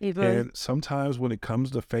 right? Even And sometimes when it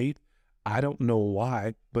comes to faith, I don't know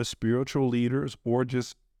why, but spiritual leaders or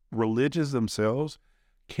just religious themselves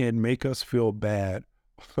can make us feel bad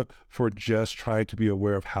for just trying to be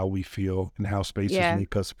aware of how we feel and how spaces yeah.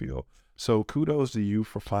 make us feel. So kudos to you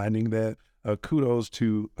for finding that. Kudos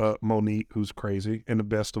to Monique, who's crazy in the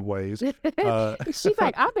best of ways. She's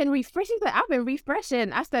like, I've been refreshing. I've been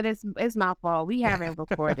refreshing. I said, it's my fault. We haven't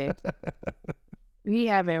recorded. We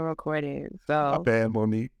haven't recorded. My So bad,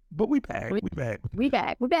 Monique. But we back. we, We back. we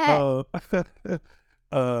back. We back.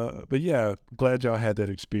 But yeah, glad y'all had that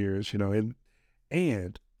experience, and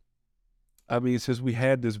I mean, since we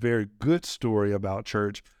had this very good story about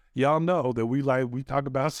church, y'all know that we talk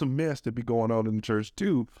about some mess that be going on in the church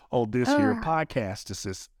too on this here podcast. This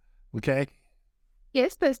is okay.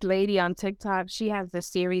 It's this lady on TikTok. She has this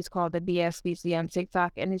series called the BSBC on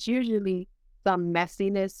TikTok, and it's usually some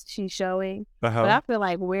messiness she's showing. But I feel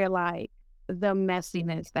like we're like the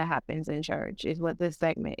messiness that happens in church is what this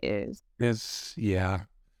segment is. It's yeah.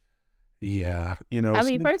 I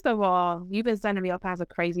mean, first of all, you've been sending me all kinds of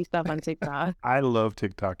crazy stuff on TikTok. I love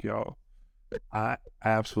TikTok, y'all. I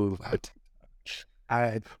absolutely love TikTok.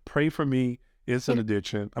 I pray for me. It's an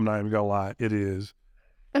addiction. I'm not even gonna lie. It is.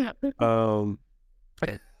 Who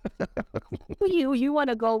you want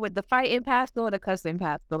to go with, the fighting pastor or the cussing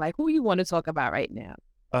pastor? Like, who you want to talk about right now?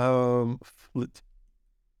 Well,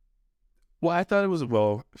 I thought it was,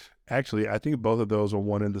 actually, I think both of those are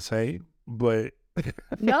one and the same, but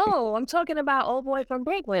no, I'm talking about old boy from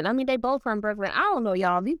Brooklyn. I mean, they both from Brooklyn. I don't know,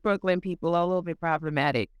 y'all. These Brooklyn people are a little bit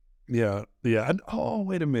problematic. Yeah. Oh,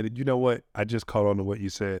 wait a minute. You know what? I just caught on to what you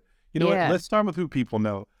said. You know what? Let's start with who people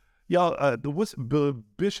know. Y'all, what's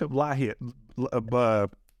Bishop Whitehead,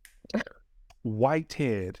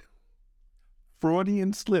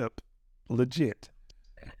 Freudian slip, legit.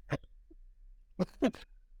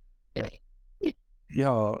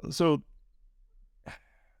 Y'all, so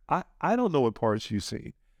I don't know what parts you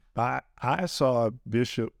see. I saw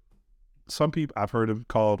Bishop, some people, I've heard him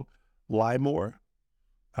called Limore.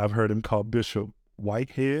 I've heard him called Bishop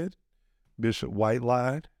Whitehead, Bishop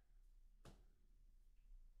White-Lied,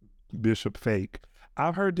 Bishop Fake.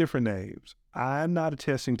 I've heard different names. I'm not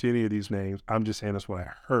attesting to any of these names. I'm just saying that's what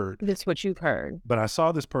I heard. That's what you've heard. But I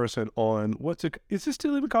saw this person on, is this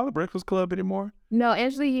still even called the Breakfast Club anymore? No,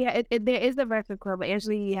 Angela, there is the Breakfast Club, but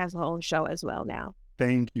Angela has her own show as well now.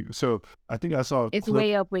 Thank you. So I think I saw it's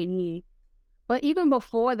way up with Ye. But even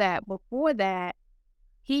before that,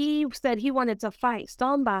 he said he wanted to fight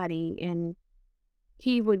somebody, and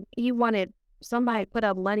he wanted somebody to put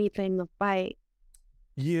up money for him to fight.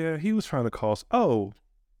 Yeah, he was trying to cause. Oh,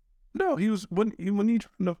 no, he was when he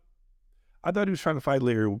trying to. I thought he was trying to fight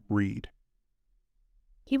Larry Reed.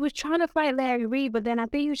 He was trying to fight Larry Reed, but then I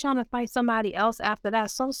think he was trying to fight somebody else after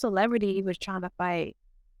that. Some celebrity he was trying to fight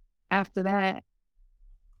after that.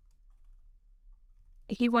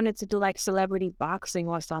 He wanted to do like celebrity boxing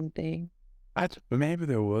or something. Maybe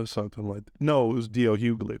there was something like that. No, it was D.L.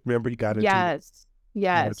 Hughley. Remember he got into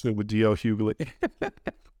Yes. With D.L. Hughley.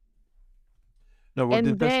 No, well,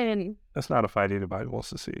 then that's not a fight anybody wants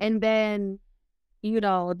to see. And then,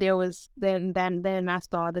 there was then I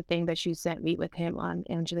saw the thing that you sent me with him on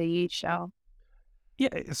Angela Yee's show. Yeah,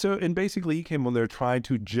 so and basically he came on there trying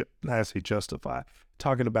to justify,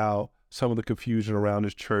 talking about some of the confusion around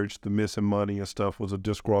his church, the missing money and stuff, was a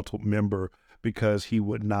disgruntled member because he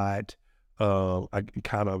would not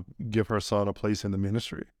kind of give her son a place in the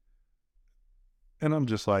ministry. And I'm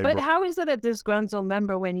just like, but how is it a disgruntled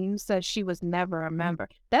member when you said she was never a member?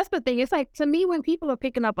 That's the thing. It's like, to me, when people are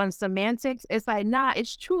picking up on semantics, it's like, nah,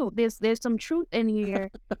 it's true. There's some truth in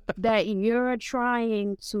here that you're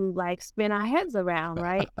trying to like spin our heads around,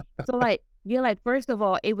 right? So like, you're like, first of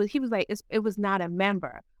all, he was like, it was not a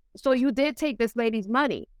member. So you did take this lady's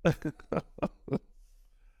money.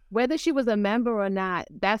 Whether she was a member or not,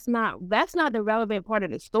 that's not the relevant part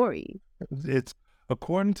of the story. It's,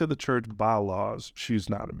 according to the church bylaws, she's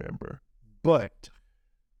not a member, but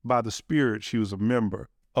by the Spirit, she was a member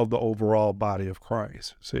of the overall body of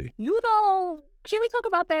Christ. See? Can we talk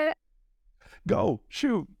about that? Go,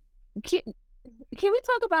 shoot. Can we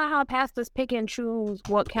talk about how pastors pick and choose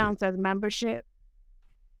what counts as membership?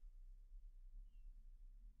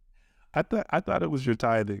 I thought it was your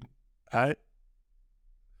tithing.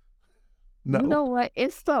 No. You know what?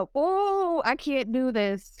 It's so, I can't do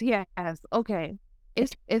this. Yes. Okay.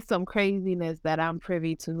 it's some craziness that I'm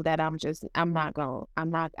privy to that I'm not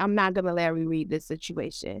gonna Larry Reed this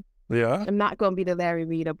situation. Yeah. I'm not gonna be the Larry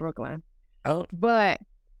Reed of Brooklyn. Oh, But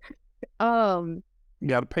um you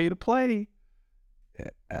got to pay to play.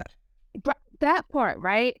 that part,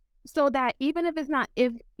 right? So that even if it's not,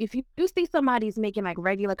 if you see somebody's making like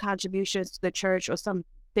regular contributions to the church, or some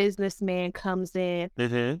businessman comes in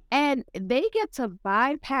and they get to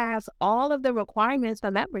bypass all of the requirements for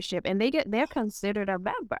membership, and they're considered a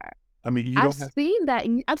member. I mean, you I've don't have. seen that.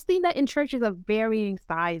 I've seen that in churches of varying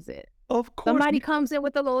sizes. Of course, Somebody comes in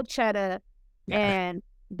with a little cheddar, and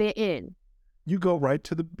they're in. you go right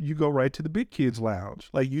to the big kids lounge.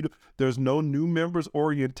 Like there's no new members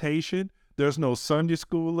orientation. There's no Sunday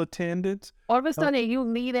school attendance. All of a sudden, you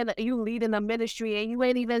lead in a ministry, and you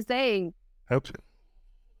ain't even saying.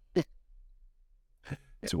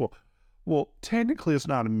 Well, technically, it's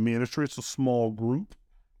not a ministry; it's a small group,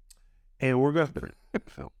 and we're gonna.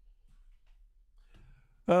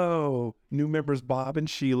 Oh, new members Bob and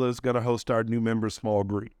Sheila is gonna host our new members small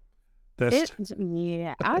group.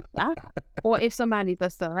 Yeah, or if somebody's a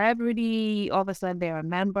celebrity, all of a sudden they're a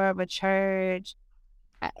member of a church.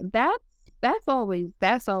 That's always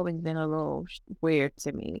been a little weird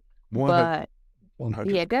to me. 100, But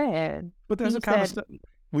 100. Yeah, go ahead. But there's a kind of stuff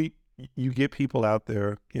you get people out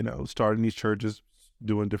there, starting these churches,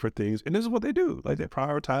 doing different things, and this is what they do. Like, they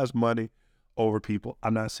prioritize money over people.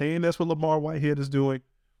 I'm not saying that's what Lamar Whitehead is doing.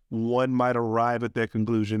 One might arrive at that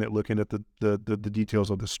conclusion at looking at the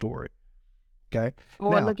details of the story. Okay.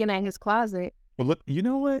 Or looking at his closet. Well, look, you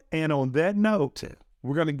know what? And on that note,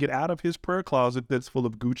 we're going to get out of his prayer closet that's full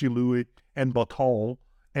of Gucci, Louis, and Baton.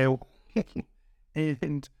 And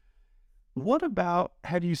what about,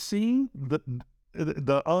 have you seen the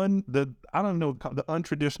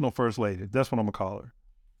untraditional first lady? That's what I'm going to call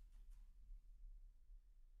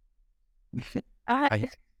her.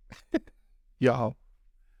 Y'all,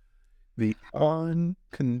 the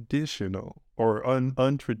unconditional or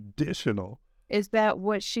untraditional. Is that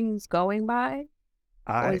what she's going by?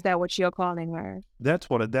 Or is that what you're calling her? That's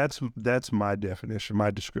my definition, my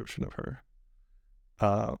description of her.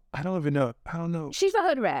 I don't even know. I don't know. She's a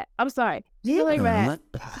hood rat. I'm sorry. She's a hood rat.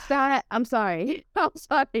 I'm sorry. I'm sorry. Wow.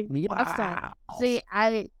 I'm sorry. See,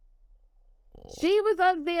 she was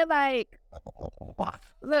up there like,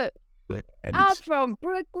 look, I'm from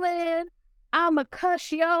Brooklyn. I'm a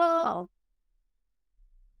cuss y'all.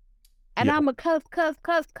 And I'm a cuss. Because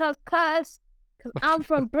I'm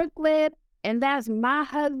from Brooklyn. And that's my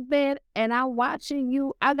husband, and I'm watching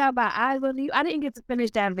you. I got my eyes on you. I didn't get to finish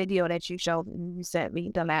that video that you showed me. You sent me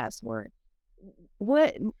the last word.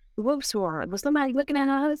 What? Whoops, was somebody looking at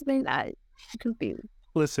her husband? I'm confused.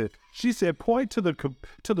 Listen, she said, point to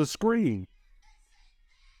the screen.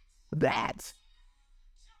 That's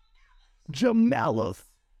Jamela's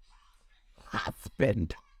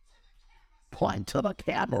husband. Point to the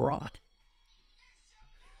camera.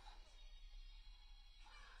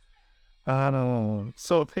 I don't know.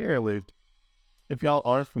 So apparently, if y'all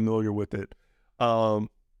aren't familiar with it,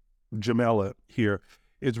 Jamela here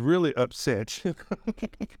is really upset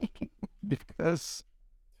because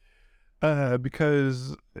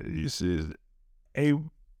you see a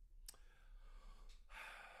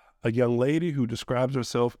young lady who describes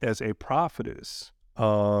herself as a prophetess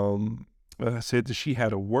said that she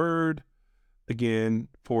had a word again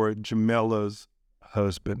for Jamela's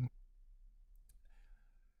husband.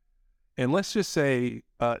 And let's just say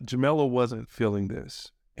Jamela wasn't feeling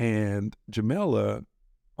this. And Jamela,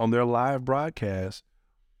 on their live broadcast,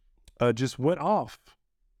 just went off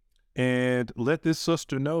and let this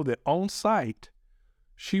sister know that on site,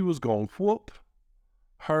 she was going to whoop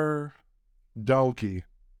her donkey.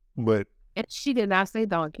 But she did not say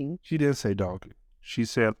donkey. She didn't say donkey. She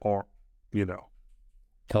said,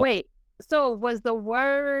 Wait, so was the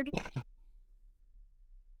word...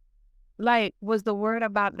 was the word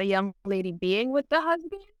about the young lady being with the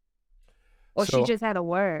husband? Or she just had a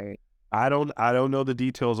word? I don't know the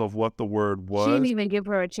details of what the word was. She didn't even give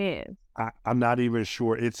her a chance. I'm not even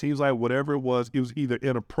sure. It seems like whatever it was either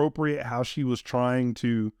inappropriate how she was trying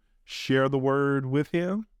to share the word with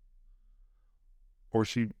him, or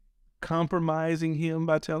she compromising him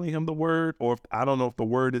by telling him the word, or I don't know if the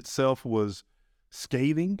word itself was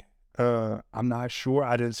scathing. I'm not sure.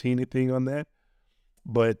 I didn't see anything on that.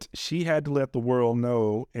 But she had to let the world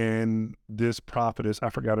know, and this prophetess, I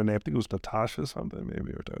forgot her name, I think it was Natasha something, maybe,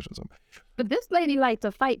 or Natasha something. But this lady liked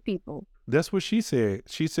to fight people. That's what she said.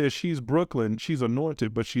 She said she's Brooklyn, she's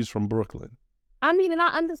anointed, but she's from Brooklyn. I mean, and I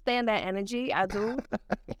understand that energy, I do.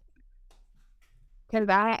 Because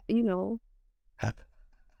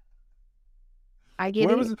I I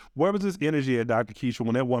get it. Where was this energy at, Dr. Keisha,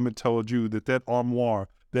 when that woman told you that armoire,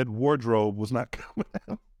 that wardrobe was not coming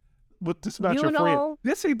out? But this is not your friend.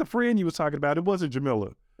 This ain't the friend you was talking about. It wasn't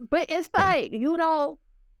Jamila. But it's like,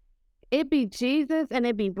 it be Jesus and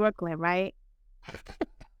it be Brooklyn, right?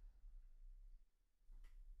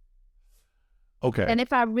 Okay. And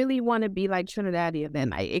if I really want to be like Trinidadian,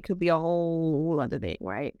 then it could be a whole other thing,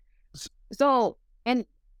 right? So, and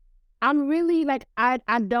I'm really like, I'm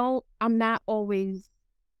not always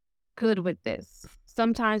good with this.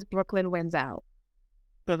 Sometimes Brooklyn wins out.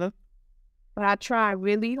 But I try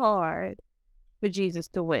really hard for Jesus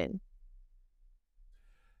to win.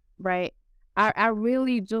 Right? I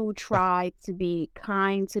really do try to be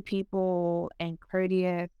kind to people and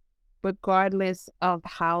courteous, regardless of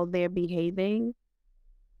how they're behaving.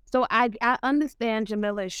 So I understand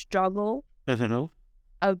Jamila's struggle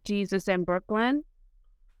of Jesus and Brooklyn,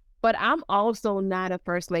 but I'm also not a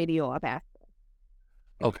first lady or a pastor.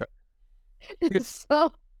 Okay.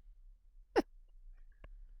 So.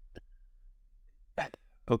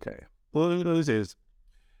 Okay. Well, this is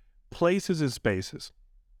places and spaces.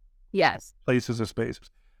 Yes. Places and spaces.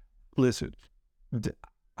 Listen,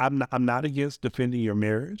 I'm not against defending your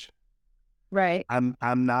marriage. Right. I'm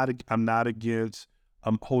not against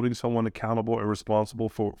holding someone accountable and responsible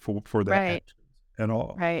for their actions and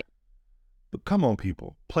all. Right. But come on,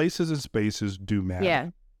 people. Places and spaces do matter.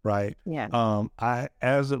 Yeah. Right. Yeah.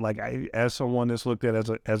 As someone that's looked at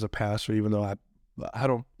as a pastor, even though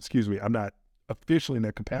I'm not officially in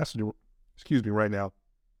that capacity, right now.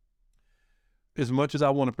 As much as I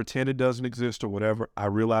want to pretend it doesn't exist or whatever, I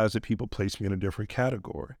realize that people place me in a different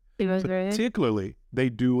category. Particularly, they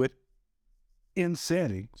do it in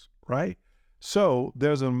settings, right? So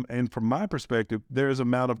and from my perspective, there's an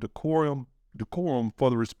amount of decorum for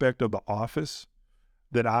the respect of the office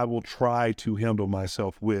that I will try to handle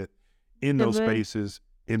myself with in those spaces,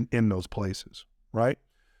 in those places, right?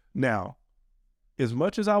 Now, as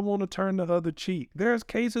much as I want to turn the other cheek, there's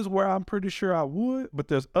cases where I'm pretty sure I would, but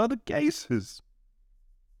there's other cases.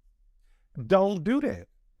 Don't do that,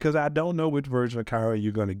 because I don't know which version of Kyra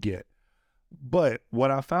you're going to get. But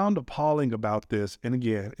what I found appalling about this, and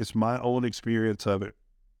again, it's my own experience of it,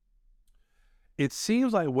 it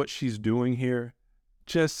seems like what she's doing here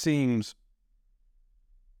just seems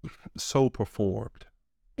so performed.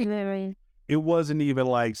 It wasn't even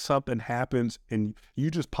like something happens and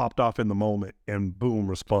you just popped off in the moment and boom,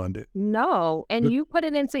 responded. No, and you put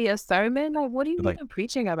it into your sermon? Like, what are you even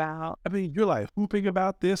preaching about? I mean, you're like hooping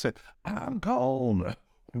about this and I'm gone.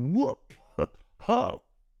 Whoop. Huh.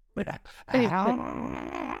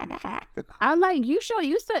 I'm like, you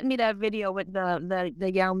sent me that video with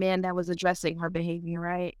the young man that was addressing her behavior,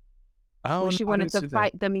 right? Where she wanted to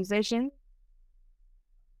fight the musician.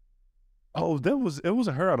 Oh, it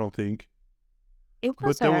wasn't her, I don't think. It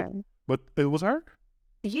was her. But it was her?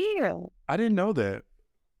 Yeah. I didn't know that.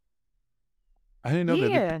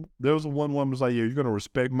 That. There was one woman was like, yeah, you're going to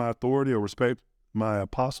respect my authority or respect my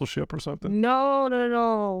apostleship or something?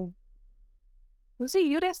 No. Was it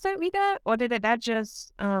you that sent me that? Or did that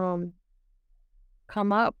just come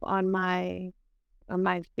up on my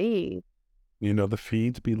feed? You know, the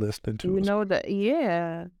feeds be listening to us.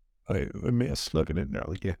 Yeah. Wait, let me look at it now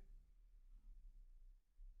again.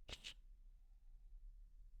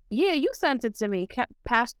 Yeah, you sent it to me,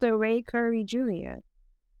 Pastor Ray Curry Jr.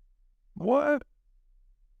 What?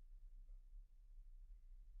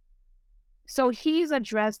 So he's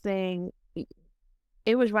addressing,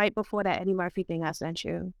 it was right before that Eddie Murphy thing I sent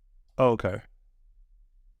you. Oh, okay.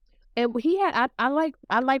 And he had, I like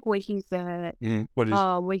what he said. What is?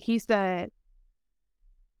 What he said,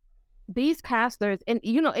 these pastors, and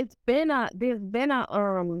there's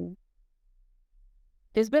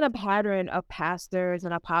been a pattern of pastors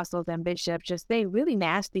and apostles and bishops just saying really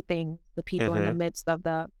nasty things to people in the midst of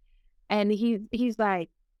and he's like,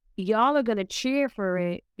 y'all are gonna cheer for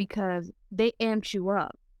it because they amped you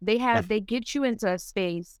up. They get you into a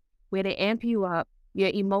space where they amp you up, you're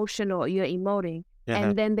emotional, you're emoting,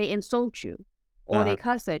 and then they insult you or they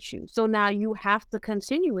cuss at you. So now you have to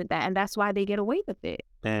continue with that, and that's why they get away with it.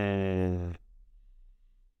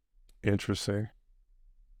 Interesting.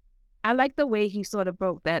 I like the way he sort of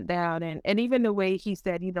broke that down, and even the way he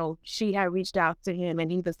said, she had reached out to him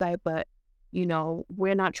and he was like, but,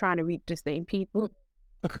 we're not trying to reach the same people.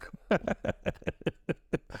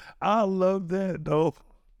 I love that, though.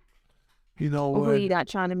 You know what? We're not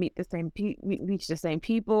trying to reach the same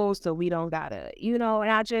people, so we don't gotta, and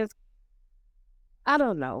I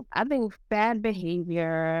don't know. I think bad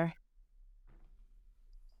behavior,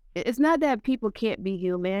 it's not that people can't be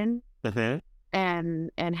human.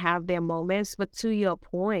 And have their moments, but to your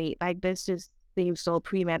point, like this just seemed so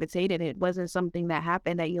premeditated. It wasn't something that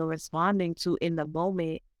happened that you're responding to in the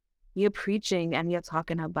moment. You're preaching and you're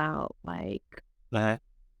talking about like Uh-huh.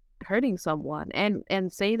 hurting someone and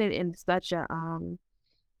saying it in such a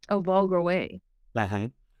vulgar way. Uh-huh.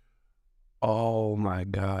 Oh my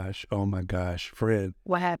gosh. Oh my gosh. Fred,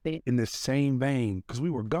 What happened? in the same vein, because we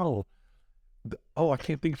were gone. I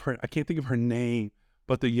can't think of her. I can't think of her name,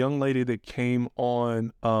 but the young lady that came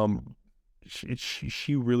on,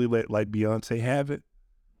 she really let like Beyonce have it.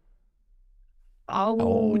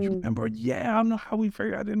 Oh, you Oh, remember? Yeah, I don't know how we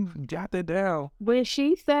figured. I didn't jot that down. when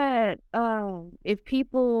she said, if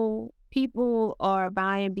people are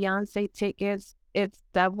buying Beyonce tickets, it's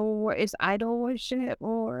it's idol worship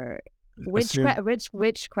or Ascend,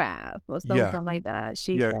 witchcraft or yeah, something like that.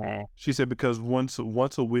 She yeah. said, She said because once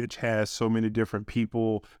a witch has so many different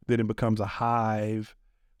people, then it becomes a hive.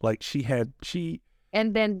 Like she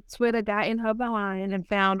and then Twitter got in her behind and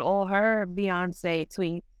found all her Beyonce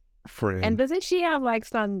tweets. And friend. doesn't she have like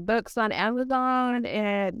some books on Amazon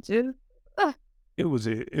and just uh, It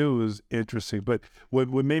was interesting, but what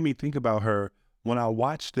made me think about her when I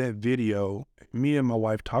watched that video, me and my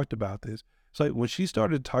wife talked about this. It's like when she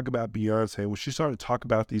started to talk about Beyonce, when she started to talk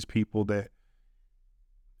about these people that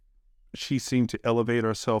she seemed to elevate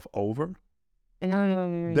herself over,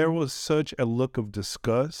 there was such a look of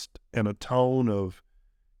disgust and a tone of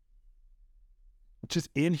just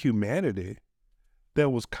inhumanity that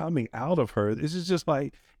was coming out of her. This is just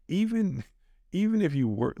like even even if you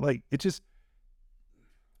were like it just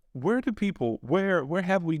where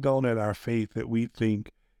have we gone at our faith that we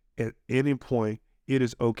think at any point it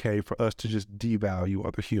is okay for us to just devalue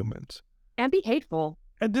other humans? and be hateful.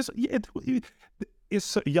 And this, yeah,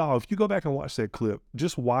 it's y'all. If you go back and watch that clip,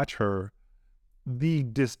 just watch her, the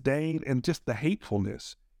disdain and just the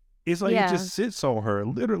hatefulness. It's like it Yeah, just sits on her,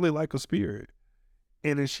 literally like a spirit.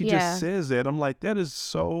 And then she just yeah. says that. I'm like, that is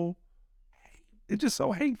so. It's just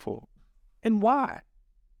so hateful. And why?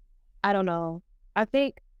 I don't know. I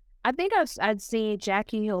think I'd seen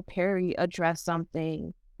Jackie Hill Perry address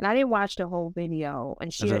something, and I didn't watch the whole video.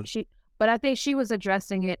 And Uh-huh. but I think she was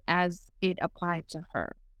addressing it as it applied to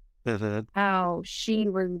her. Uh-huh. How she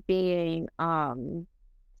was being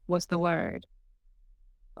what's the word?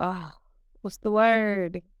 Oh, what's the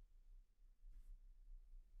word?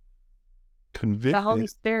 The Holy Convicted.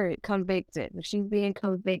 Spirit convicted. She's being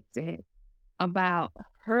convicted about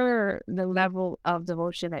the level of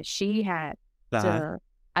devotion that she had Uh-huh. to,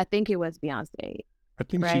 I think it was Beyonce, I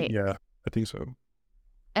think she. right? Yeah, I think so.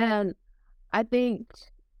 And I think,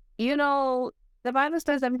 you know, the Bible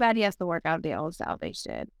says everybody has to work out their own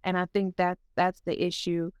salvation. And I think that's the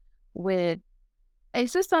issue with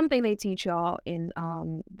it's just something they teach y'all in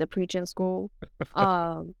the preaching school.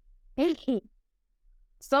 Um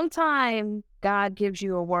Sometimes God gives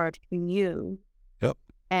you a word for you Yep.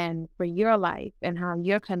 and for your life and how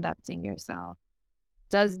you're conducting yourself.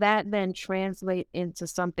 Does that then translate into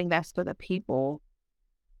something that's for the people?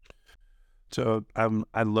 So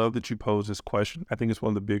I love that you pose this question. I think it's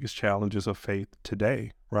one of the biggest challenges of faith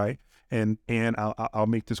today, right? And I'll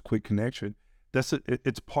make this quick connection.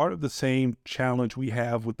 It's part of the same challenge we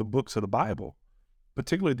have with the books of the Bible,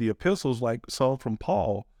 particularly the epistles, like some from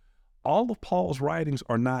Paul. All of Paul's writings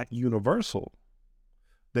are not universal.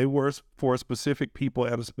 They were for a specific people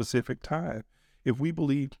at a specific time. If we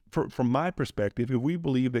believe, from my perspective, if we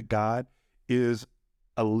believe that God is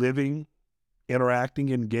a living, interacting,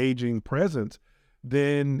 engaging presence,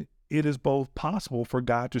 then it is both possible for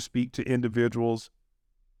God to speak to individuals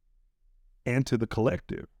and to the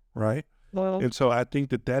collective, right? Well, And so I think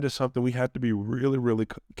that that is something we have to be really, really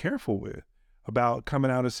careful with about coming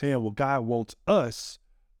out and saying, well, God wants us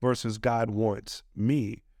versus God wants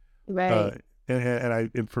me. Uh, right.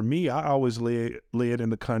 and for me, I always lay it in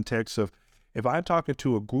the context of if I'm talking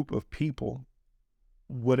to a group of people,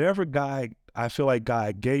 whatever God I feel like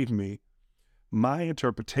God gave me, my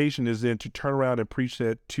interpretation is then to turn around and preach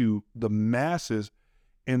that to the masses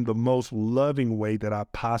in the most loving way that I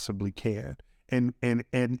possibly can, and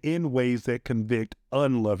in ways that convict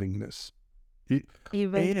unlovingness.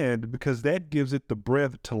 Even, And because that gives it the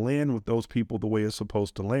breadth to land with those people the way it's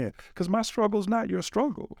supposed to land. Because my struggle is not your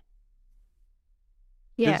struggle.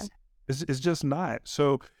 yeah. It's, it's just not.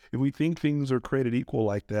 So if we think things are created equal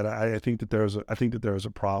like that, I think that there's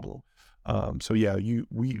a problem. So yeah,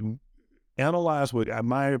 we analyze what,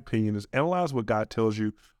 my opinion is, analyze what God tells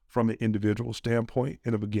you from an individual standpoint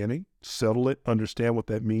in the beginning, settle it, understand what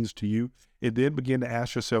that means to you, and then begin to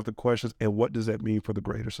ask yourself the questions, and what does that mean for the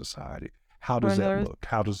greater society? How does that Mhm, look?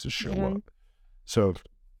 How does it show mhm. up? So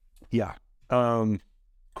yeah,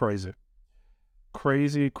 crazy,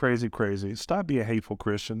 crazy, crazy, crazy. Stop being hateful,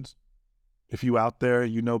 Christians. If you out there,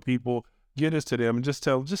 you know people, get this to them and just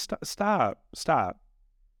tell them, just stop.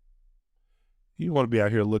 You don't want to be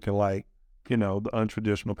out here looking like, the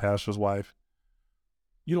untraditional pastor's wife.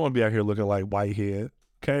 You don't want to be out here looking like Whitehead,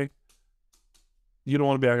 okay? You don't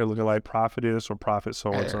want to be out here looking like prophetess or prophet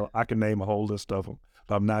so-and-so. I can name a whole list of them,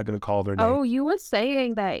 but I'm not going to call their name. Oh, you were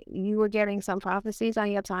saying that you were getting some prophecies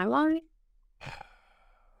on your timeline?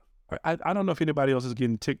 I don't know if anybody else is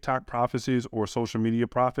getting TikTok prophecies or social media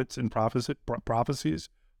prophets and prophecies,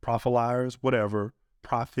 propheliers, whatever,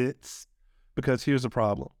 prophets, because here's the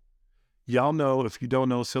problem. Y'all know, if you don't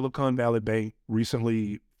know, Silicon Valley Bank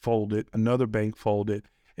recently folded, another bank folded,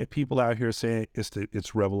 and people out here saying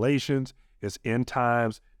it's Revelations, it's end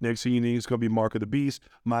times. Next thing you need, it's going to be Mark of the Beast.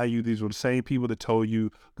 Mind you, these were the same people that told you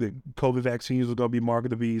that COVID vaccines was going to be Mark of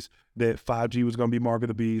the Beast, that 5G was going to be Mark of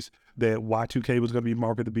the Beast, that Y2K was going to be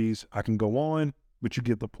Mark of the Beast. I can go on, but you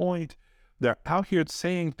get the point. They're out here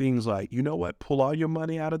saying things like, you know what, pull all your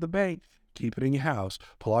money out of the bank, keep it in your house.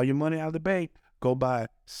 Pull all your money out of the bank, go buy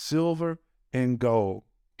silver and gold.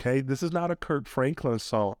 Okay, this is not a Kirk Franklin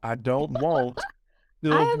song. I don't want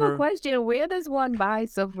silver. I have a question. Where does one buy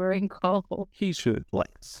silver and gold? He should.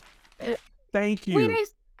 Thank you. Where they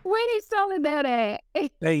selling that at?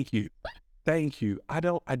 Thank you.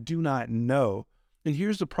 I do not know. And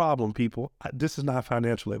here's the problem, people. This is not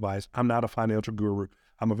financial advice. I'm not a financial guru.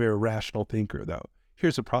 I'm a very rational thinker, though.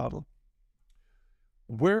 Here's the problem.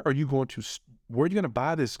 Where are you going to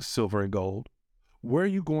buy this silver and gold? Where are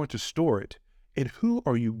you going to store it? And who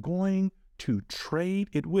are you going to trade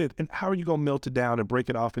it with? And how are you going to melt it down and break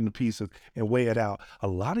it off into pieces and weigh it out? A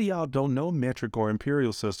lot of y'all don't know metric or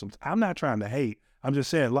imperial systems. I'm not trying to hate. I'm just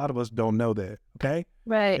saying a lot of us don't know that, okay?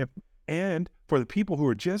 Right. And for the people who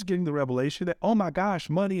are just getting the revelation that, oh my gosh,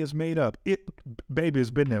 money is made up. Baby,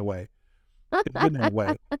 it's been that way. It's been that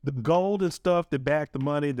way. The gold and stuff that back the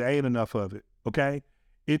money, there ain't enough of it, okay?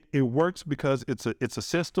 It works because it's a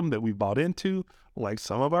system that we bought into, like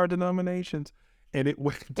some of our denominations, and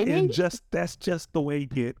that's just the way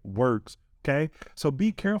it works. Okay, so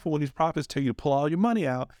be careful when these prophets tell you to pull all your money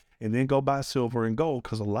out and then go buy silver and gold,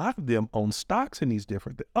 because a lot of them own stocks in these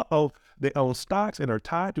different. They own stocks and are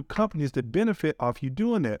tied to companies that benefit off you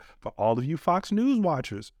doing that. For all of you Fox News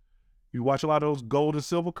watchers, you watch a lot of those gold and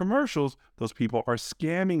silver commercials. Those people are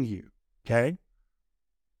scamming you. Okay.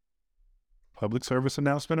 Public service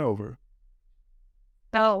announcement over.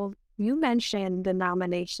 So you mentioned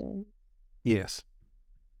denomination. Yes.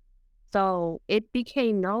 So it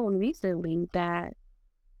became known recently that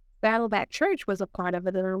Saddleback Church was a part of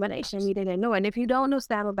a denomination we didn't know. And if you don't know,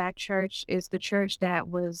 Saddleback Church is the church that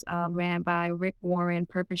was ran by Rick Warren,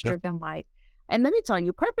 Purpose-Driven Life. And let me tell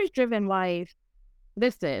you, Purpose-Driven Life,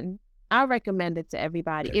 listen, I recommend it to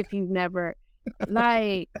everybody. If you've never,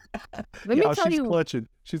 let me tell you.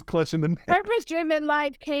 She's clutching the neck. Purpose-Driven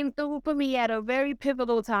Life came through for me at a very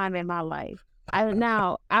pivotal time in my life.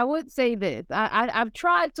 I would say this. I've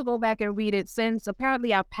tried to go back and read it since.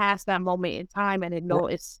 Apparently, I've passed that moment in time, and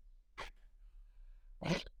it's.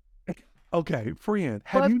 Okay, friend.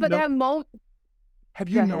 Have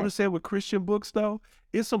you noticed that with Christian books, though?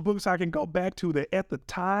 It's some books I can go back to that at the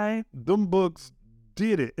time, them books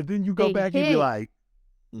did it. And then you go back and be like,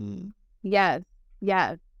 Yes.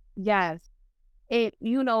 It,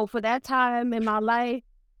 for that time in my life,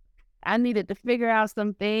 I needed to figure out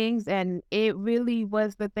some things, and it really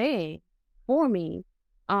was the thing for me.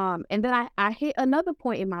 And then I hit another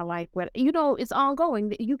point in my life where, it's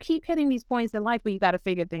ongoing. You keep hitting these points in life where you got to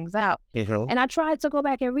figure things out. And I tried to go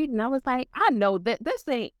back and read, and I was like, I know that this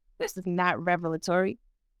is not revelatory.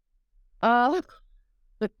 Can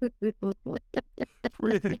I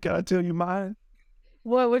tell you mine?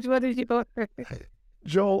 Which one did you go for?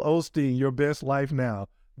 Joel Osteen, Your Best Life Now.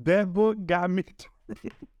 That book got me.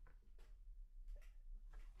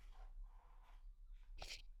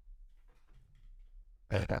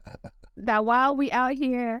 Now, while we out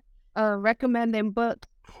here recommending books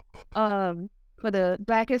for the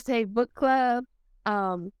Black and Safe Book Club,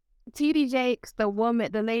 T.D. Jakes, the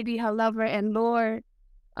lady, her lover, and Lord,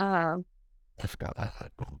 I forgot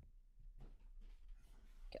that.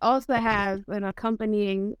 Also has an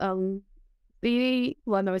accompanying CD.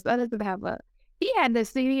 Well, no, it doesn't have he had the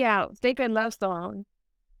CD out, Sacred Love Song.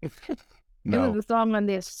 No. It was a song on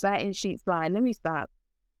this satin sheet slide. Let me stop.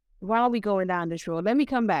 While we going down this road, let me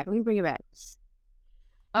come back. Let me bring it back.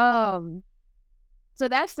 So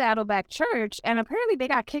that's Saddleback Church, and apparently they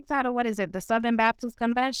got kicked out of, the Southern Baptist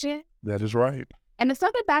Convention? That is right. And the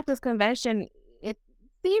Southern Baptist Convention, it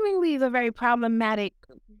seemingly is a very problematic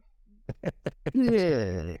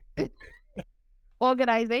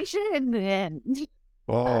organization, and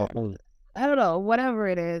I don't know, whatever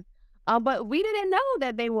it is. But we didn't know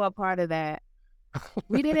that they were a part of that.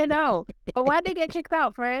 We didn't know. But why'd they get kicked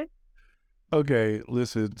out, Fred? Okay,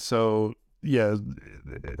 listen. So yeah,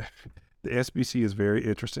 the SBC is very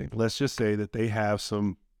interesting. Let's just say that they have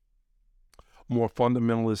some more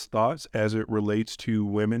fundamentalist thoughts as it relates to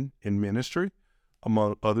women in ministry,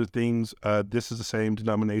 among other things. This is the same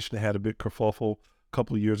denomination that had a big kerfuffle a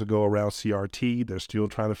couple of years ago around CRT. They're still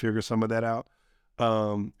trying to figure some of that out.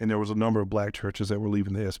 And there was a number of black churches that were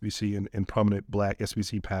leaving the SBC, and prominent black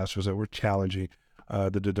SBC pastors that were challenging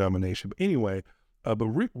the denomination. But anyway, but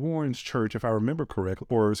Rick Warren's church, if I remember correctly,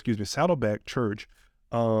 or excuse me, Saddleback Church,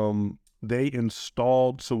 they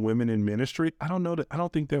installed some women in ministry. I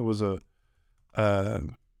don't think there was a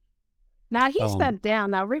Now he um, stepped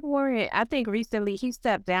down. Now Rick Warren, I think recently he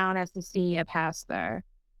stepped down as the senior pastor.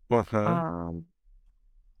 uh-huh. Um,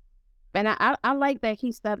 and I like that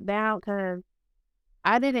he stepped down because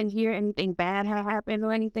I didn't hear anything bad had happened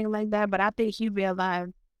or anything like that. But I think he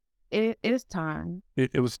realized it is time,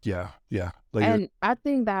 It was, yeah. Like, and I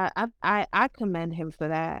think that I commend him for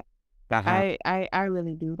that. uh-huh. I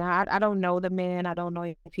really do. Now I don't know the man. I don't know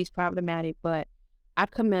if he's problematic, but I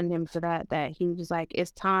commend him for that. That he was like,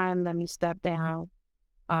 it's time. Let me step down.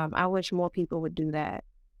 I wish more people would do that.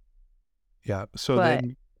 Yeah. So But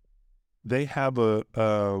then they have a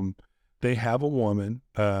woman,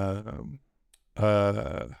 uh,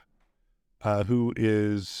 who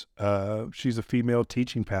is, she's a female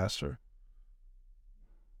teaching pastor,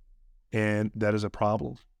 and that is a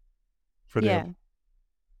problem for yeah, them.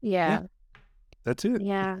 Yeah, yeah, that's it.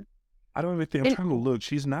 yeah. I don't even think, I'm And trying to look.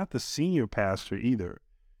 She's not the senior pastor either.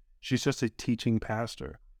 She's just a teaching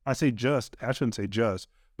pastor. I shouldn't say just,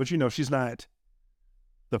 but she's not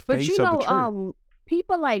the but face of the church.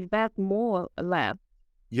 people like Beth Moore left,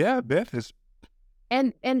 Yeah, Beth is,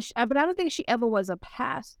 but I don't think she ever was a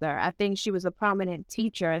pastor. I think she was a prominent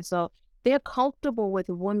teacher, and so they're comfortable with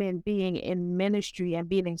women being in ministry and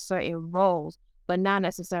being in certain roles, but not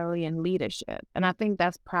necessarily in leadership. And I think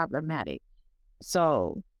that's problematic.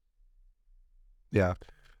 So yeah.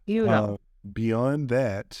 you Uh, know, beyond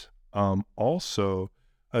that, also,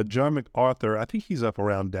 John MacArthur, I think he's up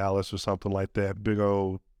around Dallas or something like that, big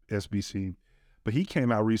old SBC. But he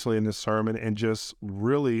came out recently in his sermon and just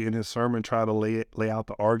really in his sermon tried to lay out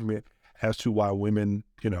the argument as to why women,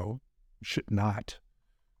 should not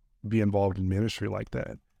be involved in ministry like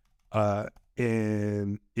that.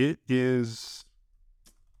 And it is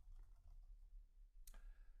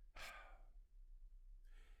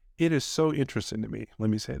so interesting to me, let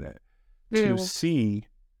me say that, to yeah. see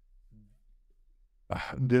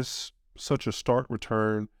this such a stark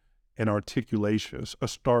return and a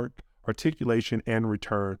stark articulation and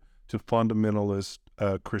return to fundamentalist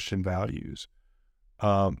Christian values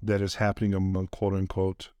that is happening among quote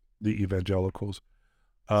unquote the evangelicals.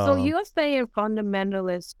 So Um, you're saying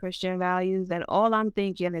fundamentalist Christian values, and all I'm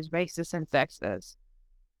thinking is racist and sexist.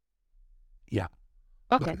 yeah.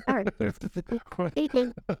 Okay, all right.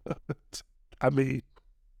 I mean,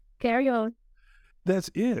 Carry on. that's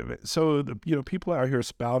it. So people out here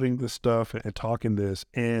spouting this stuff and talking this,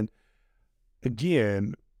 and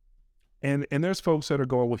again, and there's folks that are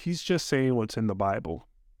going, well, he's just saying what's in the Bible.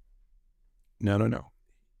 No.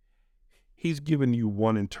 He's giving you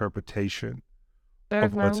one interpretation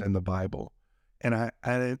of what's Mm-hmm. in the Bible. And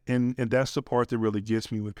that's the part that really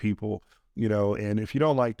gets me with people, and if you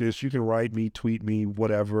don't like this, you can write me, tweet me,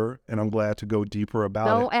 whatever, and I'm glad to go deeper about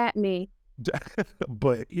it. Don't at me.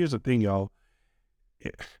 But here's the thing, y'all.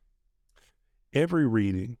 Every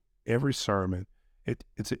reading, every sermon,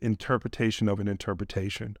 it's an interpretation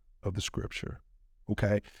of the scripture.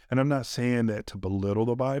 Okay. And I'm not saying that to belittle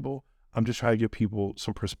the Bible. I'm just trying to give people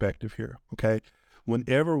some perspective here. Okay.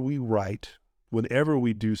 Whenever we write, whenever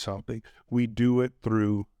we do something, we do it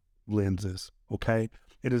through lenses. Okay.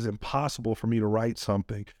 It is impossible for me to write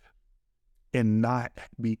something and not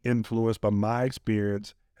be influenced by my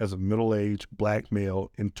experience as a middle-aged black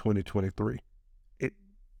male in 2023.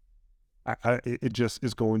 It just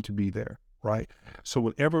is going to be there, right?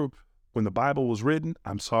 So when the Bible was written,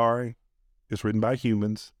 I'm sorry, it's written by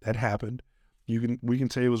humans. That happened. We can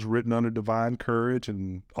say it was written under divine courage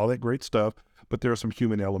and all that great stuff, but there are some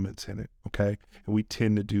human elements in it, okay? And we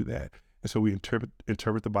tend to do that. And so we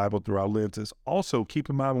interpret the Bible through our lenses. Also, keep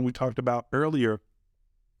in mind when we talked about earlier,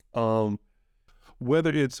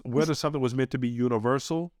 whether something was meant to be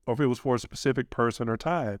universal or if it was for a specific person or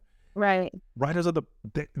time. Right. Writers of the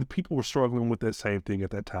people were struggling with that same thing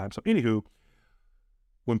at that time. So anywho,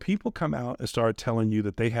 when people come out and start telling you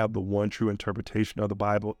that they have the one true interpretation of the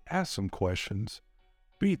Bible, ask some questions,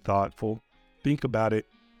 be thoughtful, think about it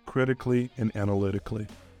critically and analytically.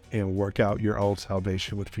 and work out your own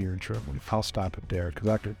salvation with fear and trembling. I'll stop it there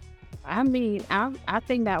because I mean, I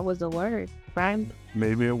think that was the word, right?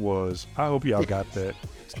 maybe it was. I hope y'all got that.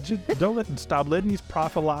 Just stop letting these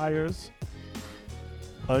prophet liars,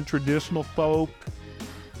 untraditional folk,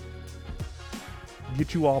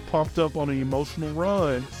 get you all pumped up on an emotional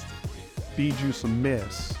run, feed you some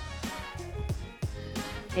mess.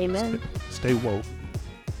 Amen. Stay woke.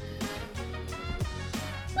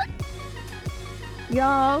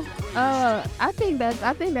 Y'all, I think that's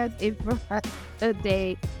it for us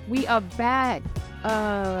today. We are back.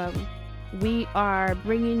 We are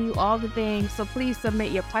bringing you all the things. So please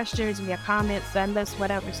submit your questions and your comments. Send us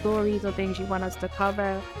whatever stories or things you want us to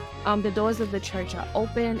cover. The doors of the church are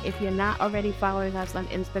open. If you're not already following us on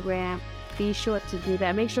Instagram, be sure to do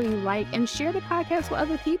that. Make sure you like and share the podcast with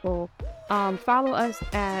other people. Follow us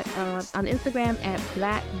at on Instagram at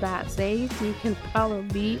black.saved. You can follow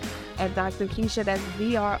me at Dr. Keisha, that's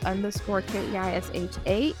VR_KEISHA.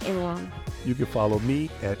 And you can follow me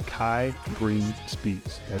at Ky Green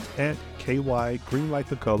Speaks. That's at KY Green like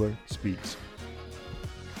the color speaks.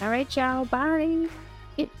 All right, y'all. Bye.